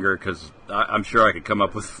bit longer, because I'm sure I could come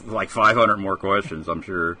up with like 500 more questions, I'm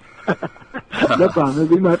sure. No problem.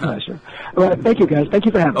 It'll be my pleasure. All right, thank you, guys. Thank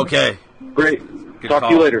you for having me. Okay. Great. Good Talk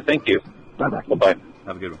call. to you later. Thank you. Bye-bye. Bye-bye.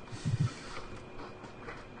 Have a good one.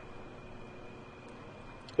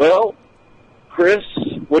 Well, Chris,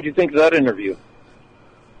 what do you think of that interview?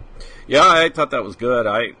 Yeah, I thought that was good.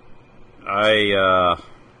 I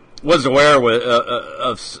was aware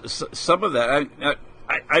of some of that.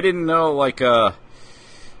 I didn't know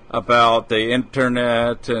about the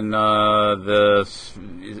internet and the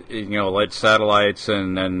alleged satellites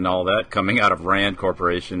and all that coming out of Rand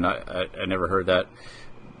Corporation. I never heard that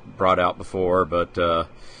brought out before, but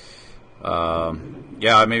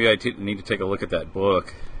yeah, maybe I need to take a look at that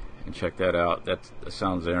book and check that out. That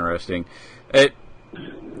sounds interesting. But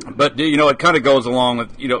it kind of goes along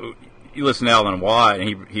with you listen to Alan Watt,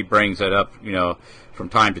 and he brings that up from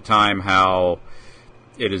time to time, how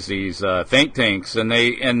it is these think tanks, and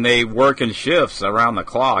they work in shifts around the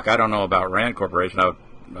clock. I don't know about Rand Corporation. I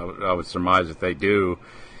would surmise that they do,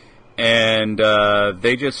 and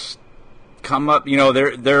they just come up. I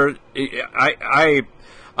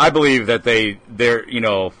believe that they're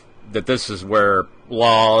that this is where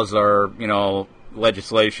laws are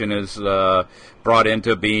legislation is brought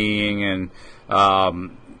into being, and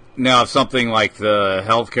now something like the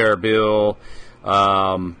healthcare bill,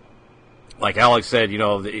 like Alex said,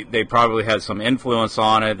 they probably had some influence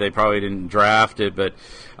on it. They probably didn't draft it, but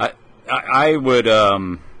I would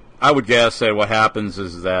guess that what happens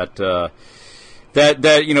is that that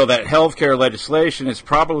healthcare legislation has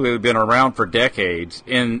probably been around for decades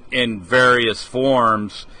in various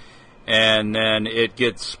forms. And then it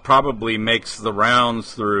probably makes the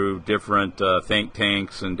rounds through different think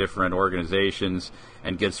tanks and different organizations,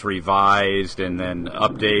 and gets revised and then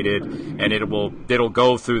updated, and it'll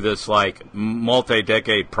go through this like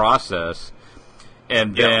multi-decade process,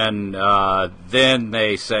 and then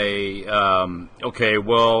they say, okay,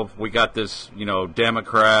 well, we got this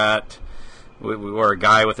Democrat, or a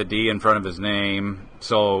guy with a D in front of his name.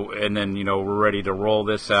 So, and then, we're ready to roll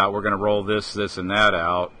this out. We're going to roll this, and that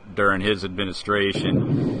out during his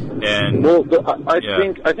administration. And I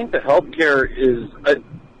think the healthcare is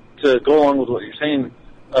to go along with what you're saying.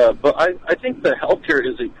 But I think the healthcare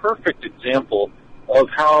is a perfect example of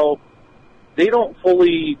how they don't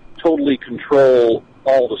totally control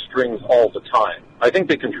all the strings all the time. I think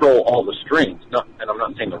they control all the strings. And I'm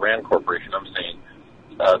not saying the Rand Corporation. I'm saying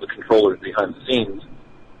the controllers behind the scenes.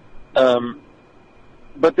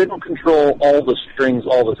 But they don't control all the strings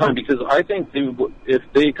all the time, because I think if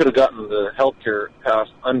they could have gotten the health care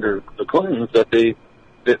passed under the Clintons, that they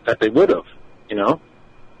would have,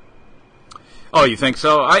 Oh, you think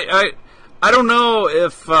so? I don't know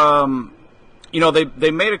if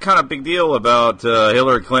they made a kind of big deal about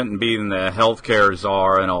Hillary Clinton being the health care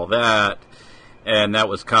czar and all that, and that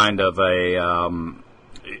was kind of a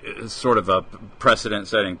sort of a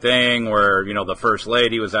precedent-setting thing where, the First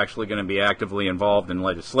Lady was actually going to be actively involved in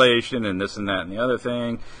legislation and this and that and the other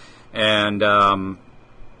thing. And then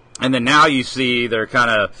now you see they're kind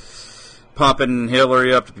of pumping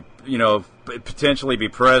Hillary up to, potentially be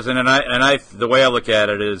president. And I, the way I look at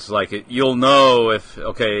it is like you'll know if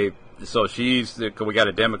so we got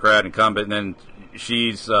a Democrat incumbent, and then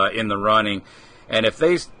she's in the running, and if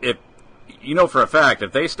for a fact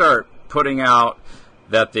if they start putting out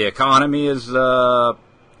that the economy is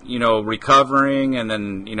recovering, and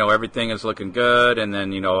then everything is looking good, and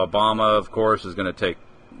then Obama of course is going to take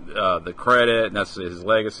the credit, and that's his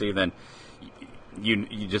legacy, then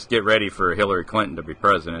you just get ready for Hillary Clinton to be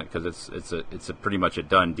president, because it's a pretty much a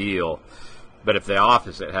done deal. But if the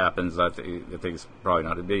opposite happens, I think it's probably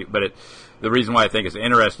not to be. But the reason why I think it's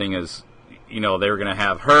interesting is they were going to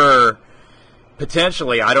have her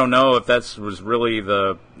potentially. I don't know if that was really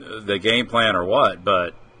the game plan or what,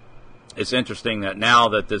 but it's interesting that now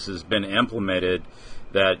that this has been implemented,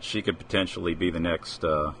 that she could potentially be the next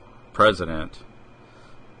president.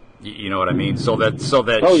 You know what I mean? So that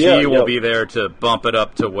she will be there to bump it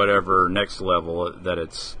up to whatever next level that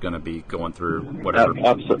it's going to be going through, whatever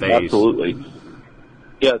phase. Absolutely.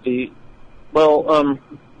 Yeah.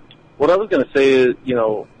 What I was going to say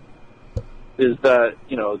is that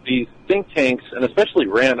these think tanks, and especially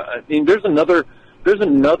Rand. I mean, there's another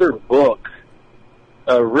book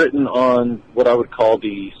written on what I would call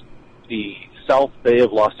the South Bay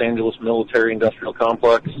of Los Angeles military industrial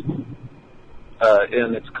complex.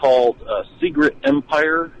 And it's called Secret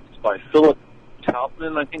Empire. It's by Philip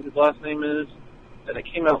Taubman, I think his last name is. And it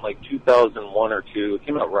came out in like 2001 or 2. It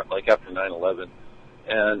came out right, like after 9/11.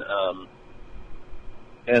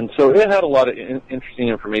 And so it had a lot of interesting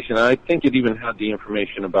information. I think it even had the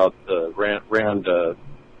information about Rand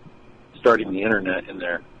starting the internet in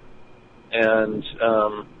there. And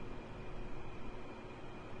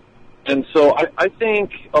so I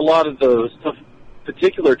think a lot of the stuff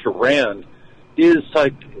particular to Rand is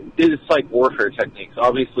psych warfare techniques.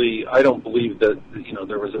 Obviously, I don't believe that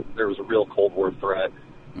there was a real Cold War threat.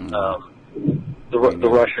 The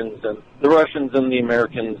Russians and the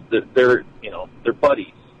Americans, they're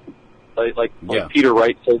buddies. Like Peter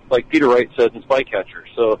Wright said in Spycatcher.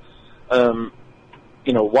 So,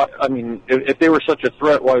 if they were such a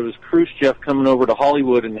threat, why was Khrushchev coming over to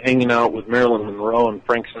Hollywood and hanging out with Marilyn Monroe and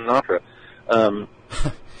Frank Sinatra?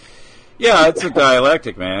 Yeah, it's a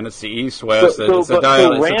dialectic, man. It's the East-West. It's a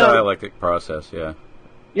dialectic process, yeah.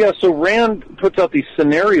 Yeah, so Rand puts out these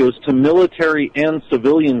scenarios to military and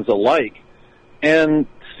civilians alike and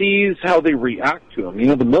sees how they react to them.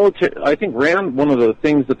 The military, I think Rand, one of the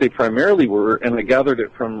things that they primarily were, and I gathered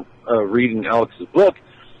it from reading Alex's book,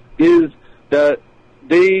 is that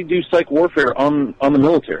they do psych warfare on the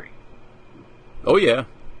military. Oh, yeah.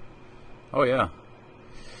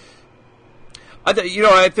 I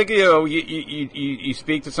think you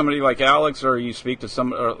speak to somebody like Alex, or you speak to a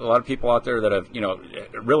lot of people out there that have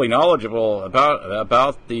really knowledgeable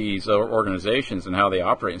about these organizations and how they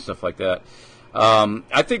operate and stuff like that.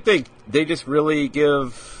 I think they just really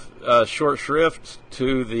give short shrift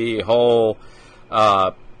to the whole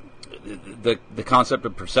the concept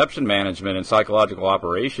of perception management and psychological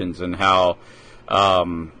operations, and how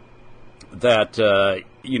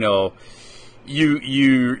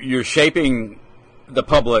you're shaping the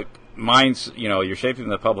public minds, you're shaping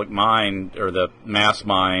the public mind or the mass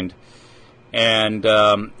mind, and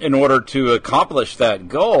in order to accomplish that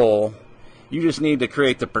goal, you just need to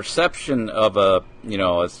create the perception of a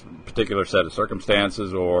particular set of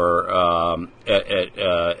circumstances, or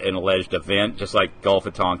an alleged event, just like Gulf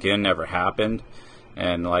of Tonkin never happened,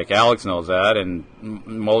 and like Alex knows that, and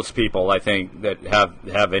most people, I think, that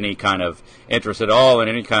have any kind of interest at all in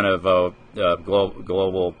any kind of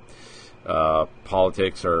global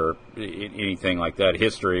politics or anything like that,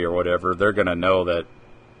 history or whatever, they're going to know that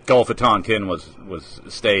Gulf of Tonkin was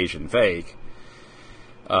staged and fake.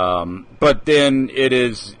 But then it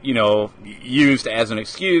is, used as an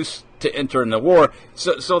excuse to enter in the war.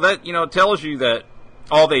 So that, tells you that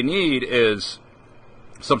all they need is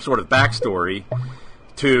some sort of backstory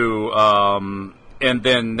to, and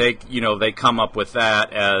then they come up with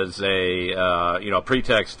that as a,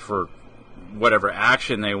 pretext for whatever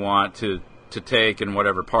action they want to take in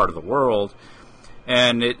whatever part of the world.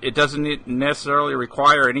 And it doesn't necessarily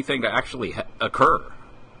require anything to actually occur.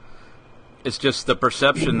 It's just the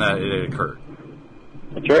perception that it occurred.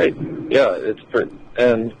 That's right. Yeah,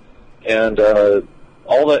 and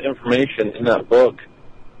all that information in that book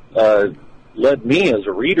led me, as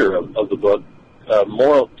a reader of the book,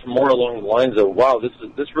 more along the lines of, wow,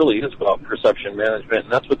 this really is about perception management,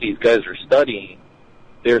 and that's what these guys are studying.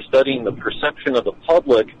 They're studying the perception of the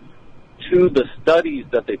public to the studies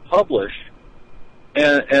that they publish,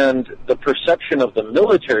 and the perception of the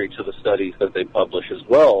military to the studies that they publish as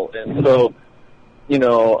well. And so,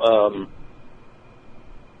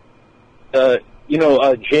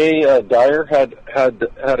 Jay Dyer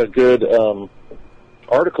had a good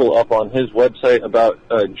article up on his website about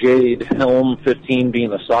Jade Helm 15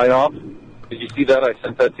 being a psyop. Did you see that? I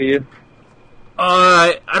sent that to you.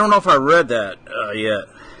 I don't know if I read that yet.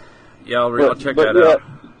 Yeah, I'll check that out.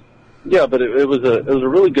 Yeah, but it was a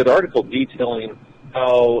really good article detailing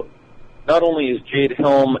how not only is Jade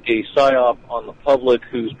Helm a psyop on the public,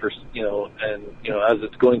 who's as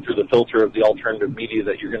it's going through the filter of the alternative media,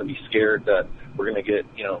 that you're going to be scared that we're going to get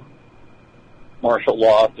martial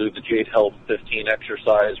law through the Jade Helm 15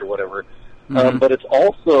 exercise or whatever, but it's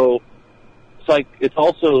also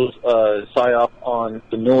psyop on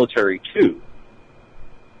the military too.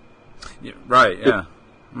 Yeah, right. Yeah.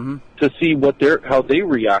 To see how they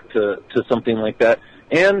react to something like that,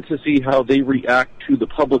 and to see how they react to the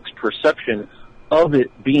public's perception of it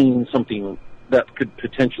being something that could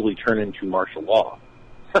potentially turn into martial law.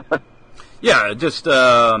 Yeah, just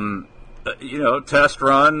test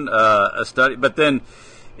run, a study, but then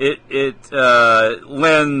it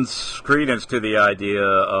lends credence to the idea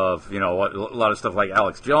of what a lot of stuff like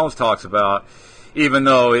Alex Jones talks about, even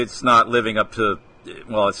though it's not living up to.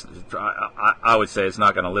 Well, I would say it's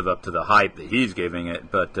not going to live up to the hype that he's giving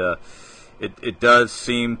it, but it does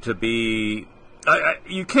seem to be.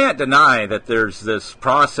 You can't deny that there's this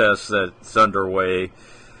process that's underway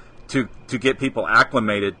to get people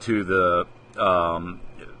acclimated to the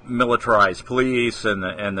militarized police and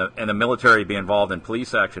the military be involved in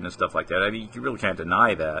police action and stuff like that. I mean, you really can't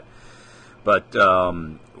deny that. But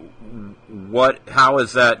how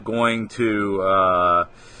is that going to?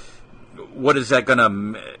 What is that going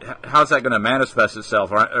to? How's that going to manifest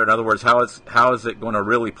itself? Or in other words, how is it going to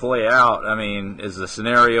really play out? I mean, is the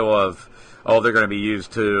scenario of they're going to be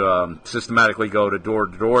used to systematically go to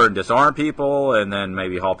door and disarm people, and then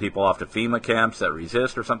maybe haul people off to FEMA camps that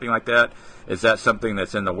resist or something like that? Is that something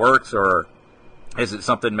that's in the works, or is it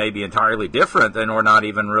something maybe entirely different than we're not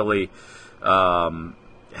even really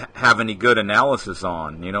have any good analysis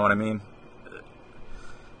on? You know what I mean?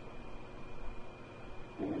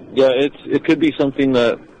 Yeah, it could be something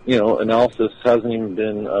that analysis hasn't even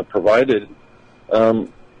been provided,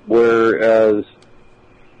 whereas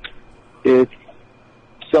it's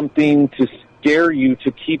something to scare you,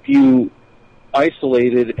 to keep you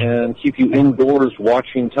isolated and keep you indoors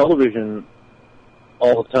watching television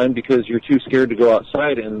all the time because you're too scared to go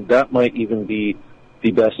outside, and that might even be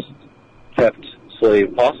the best kept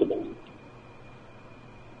slave possible.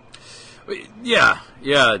 Yeah,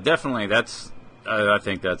 definitely. I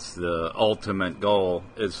think that's the ultimate goal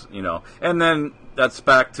is, and then that's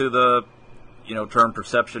back to the, term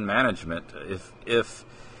perception management. If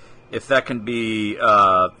that can be,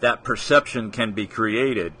 that perception can be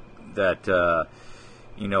created that,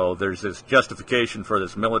 there's this justification for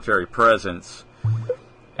this military presence,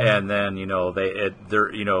 and then,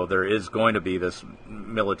 there is going to be this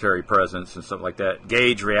military presence and stuff like that,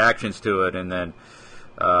 gauge reactions to it, and then,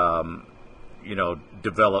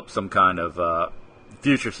 develop some kind of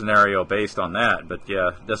future scenario based on that. But yeah,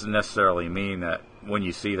 it doesn't necessarily mean that when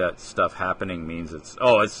you see that stuff happening means it's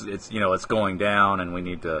going down and we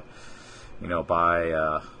need to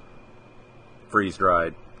buy freeze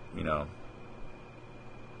dried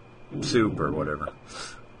soup or whatever.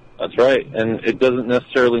 That's right, and it doesn't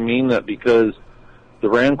necessarily mean that because the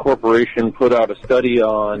Rand Corporation put out a study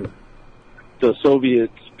on the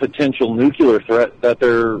Soviets' potential nuclear threat that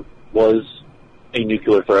there was a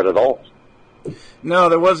nuclear threat at all. No,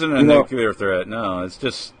 there wasn't a nuclear threat. No, it's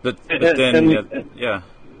just, but then, yeah.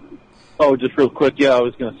 Oh, just real quick, yeah, I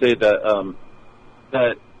was going to say that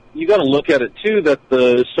that you got to look at it too. That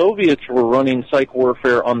the Soviets were running psych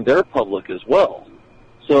warfare on their public as well.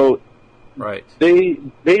 So, right, they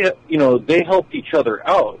helped each other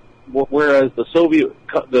out. Whereas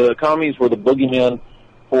the commies were the boogeyman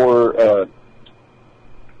for.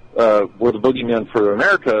 Were the boogeyman for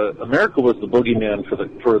America. America was the boogeyman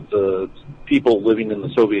for the people living in the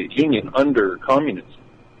Soviet Union under communism.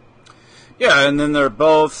 Yeah, and then they're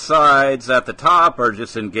both sides at the top are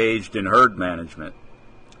just engaged in herd management,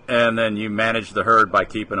 and then you manage the herd by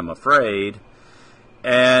keeping them afraid,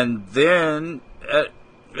 and then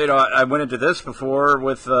I went into this before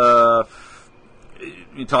with you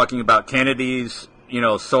talking about Kennedy's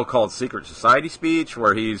so-called secret society speech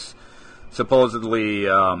where he's supposedly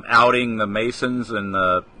outing the Masons and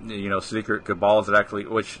the secret cabals that actually,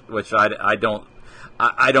 which I don't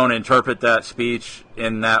interpret that speech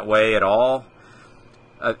in that way at all.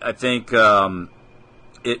 I think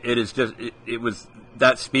it is just it was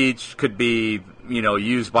that speech could be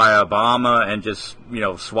used by Obama and just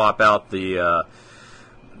swap out the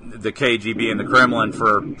KGB and the Kremlin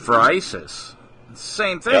for ISIS.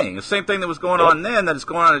 Same thing. The same thing that was going on then that is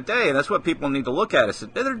going on today, and that's what people need to look at. Is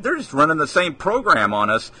they're just running the same program on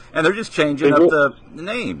us, and they're just changing up the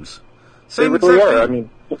names. Same they really are. thing. I mean,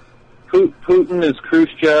 Putin is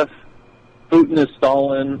Khrushchev. Putin is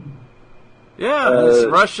Stalin. Yeah, it's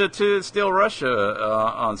Russia too. It's still Russia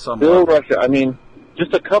on some still level. Russia. I mean,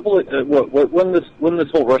 just a couple of when this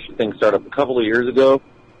whole Russia thing started up a couple of years ago,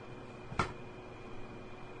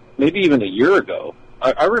 maybe even a year ago.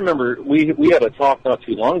 I remember we had a talk not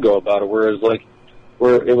too long ago about it, where it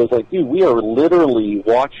was like, dude, we are literally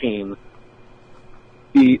watching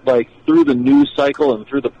through the news cycle and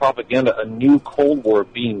through the propaganda, a new Cold War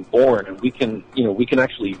being born, and we can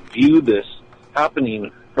actually view this happening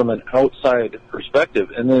from an outside perspective.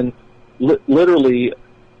 And then, literally,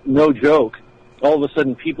 no joke, all of a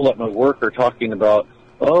sudden, people at my work are talking about,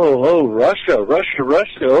 oh, Russia.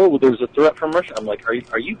 Oh, there's a threat from Russia. I'm like,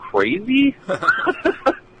 are you crazy?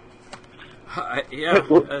 Yeah.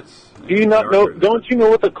 Do you not know? Don't you know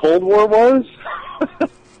what the Cold War was?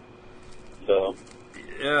 So.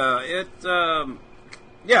 Yeah, it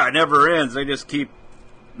never ends. They just keep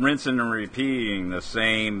rinsing and repeating the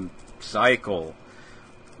same cycle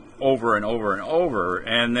over and over and over,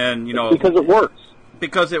 and then because it works.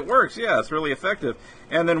 Because it works, yeah, it's really effective.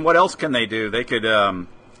 And then what else can they do? They could,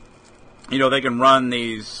 they can run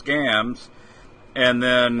these scams, and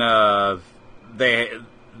then they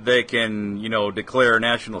can, declare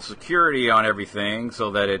national security on everything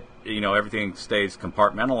so that everything stays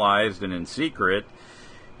compartmentalized and in secret.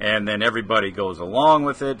 And then everybody goes along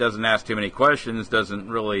with it, doesn't ask too many questions, doesn't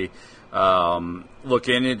really look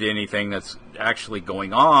into anything that's actually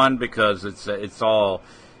going on, because it's all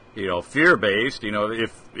fear-based.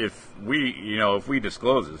 If we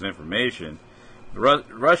disclose this information, the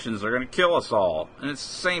Russians are going to kill us all, and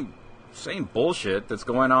it's the same bullshit that's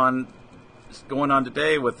going on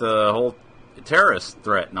today with the whole terrorist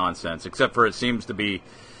threat nonsense. Except for it seems to be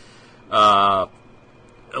a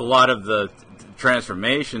lot of the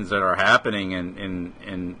transformations that are happening in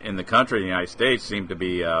the country, the United States, seem to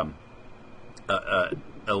be a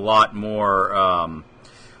lot more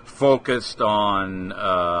focused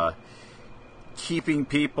on keeping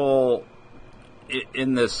people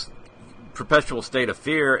in this perpetual state of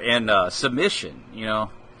fear and submission,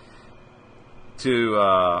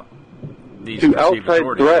 to these outside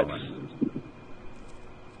threats,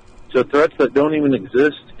 to threats that don't even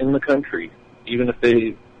exist in the country, even if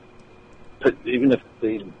they, I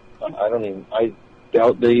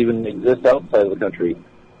doubt they even exist outside of the country.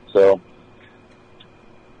 So,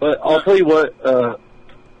 but I'll tell you what,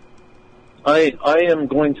 I am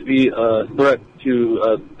going to be a threat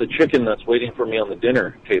to the chicken that's waiting for me on the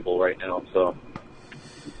dinner table right now. So,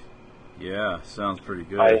 yeah, sounds pretty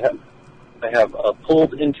good. I have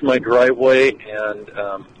pulled into my driveway, and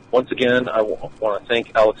once again, I want to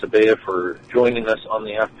thank Alex Abella for joining us on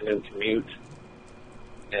the afternoon commute.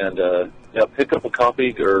 And pick up a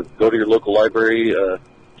copy or go to your local library.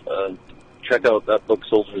 Check out that book,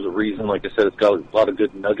 Soldiers of Reason. Like I said, it's got a lot of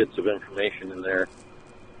good nuggets of information in there.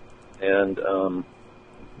 And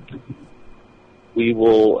we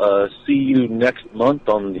will see you next month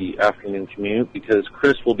on the afternoon commute, because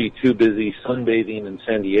Chris will be too busy sunbathing in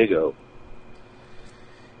San Diego.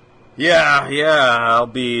 Yeah, I'll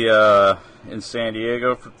be in San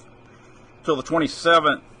Diego till the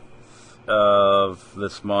 27th of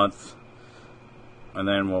this month, and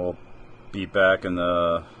then we'll be back in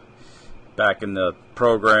the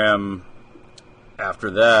program after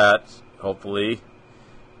that, hopefully.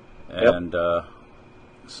 And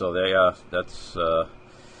so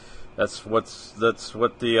that's what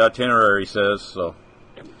the itinerary says. So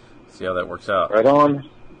see how that works out. Right on.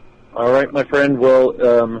 All right, my friend.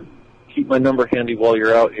 Well, keep my number handy while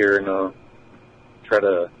you're out here, and try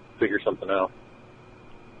to figure something out.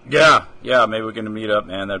 Yeah, maybe we can meet up,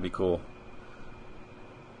 man. That'd be cool.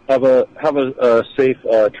 Have a safe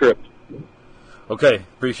trip. Okay,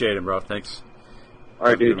 appreciate it, bro. Thanks. All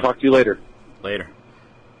right, dude. Talk to you later. Later.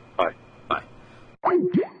 Bye. Bye.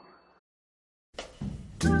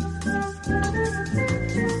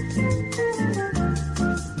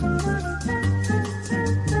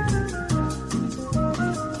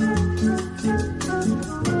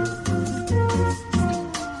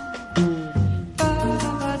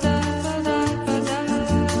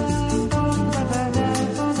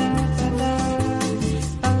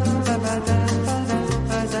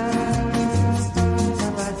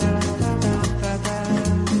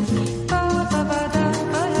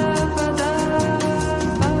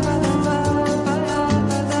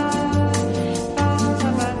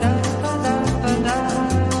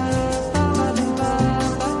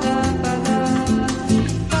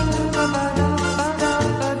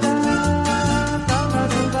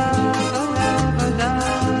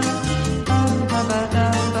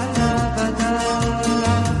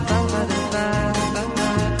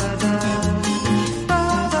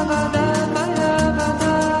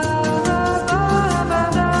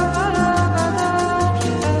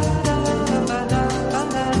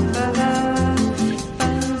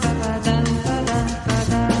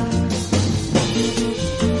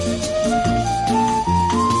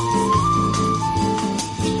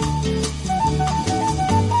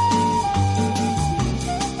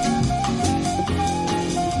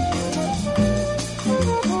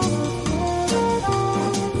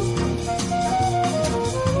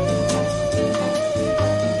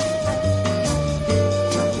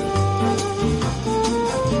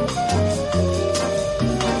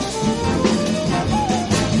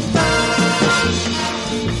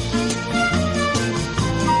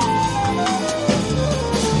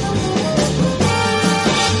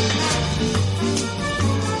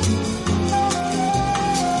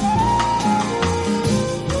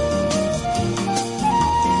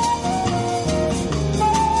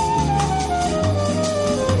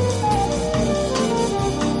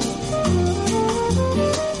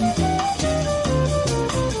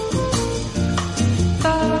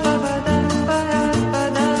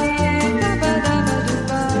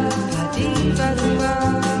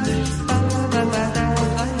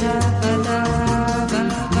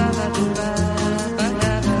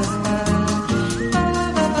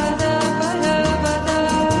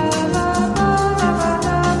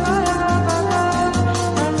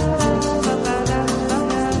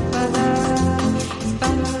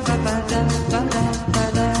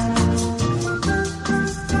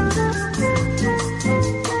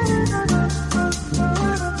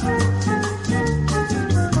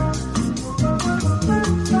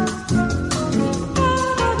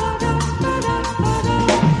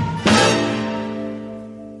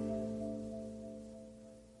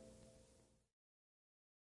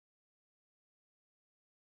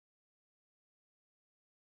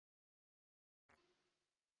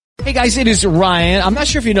 Hey guys, it is Ryan. I'm not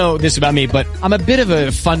sure if you know this about me, but I'm a bit of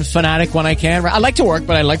a fun fanatic when I can. I like to work,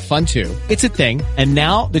 but I like fun too. It's a thing. And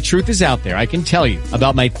now the truth is out there. I can tell you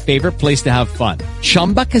about my favorite place to have fun.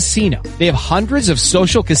 Chumba Casino. They have hundreds of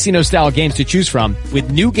social casino style games to choose from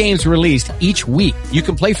with new games released each week. You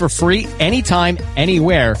can play for free anytime,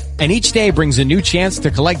 anywhere. And each day brings a new chance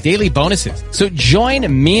to collect daily bonuses. So join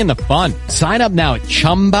me in the fun. Sign up now at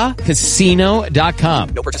ChumbaCasino.com.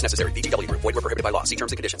 No purchase necessary. VGW Group. Void where prohibited by law. See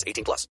terms and conditions. 18+.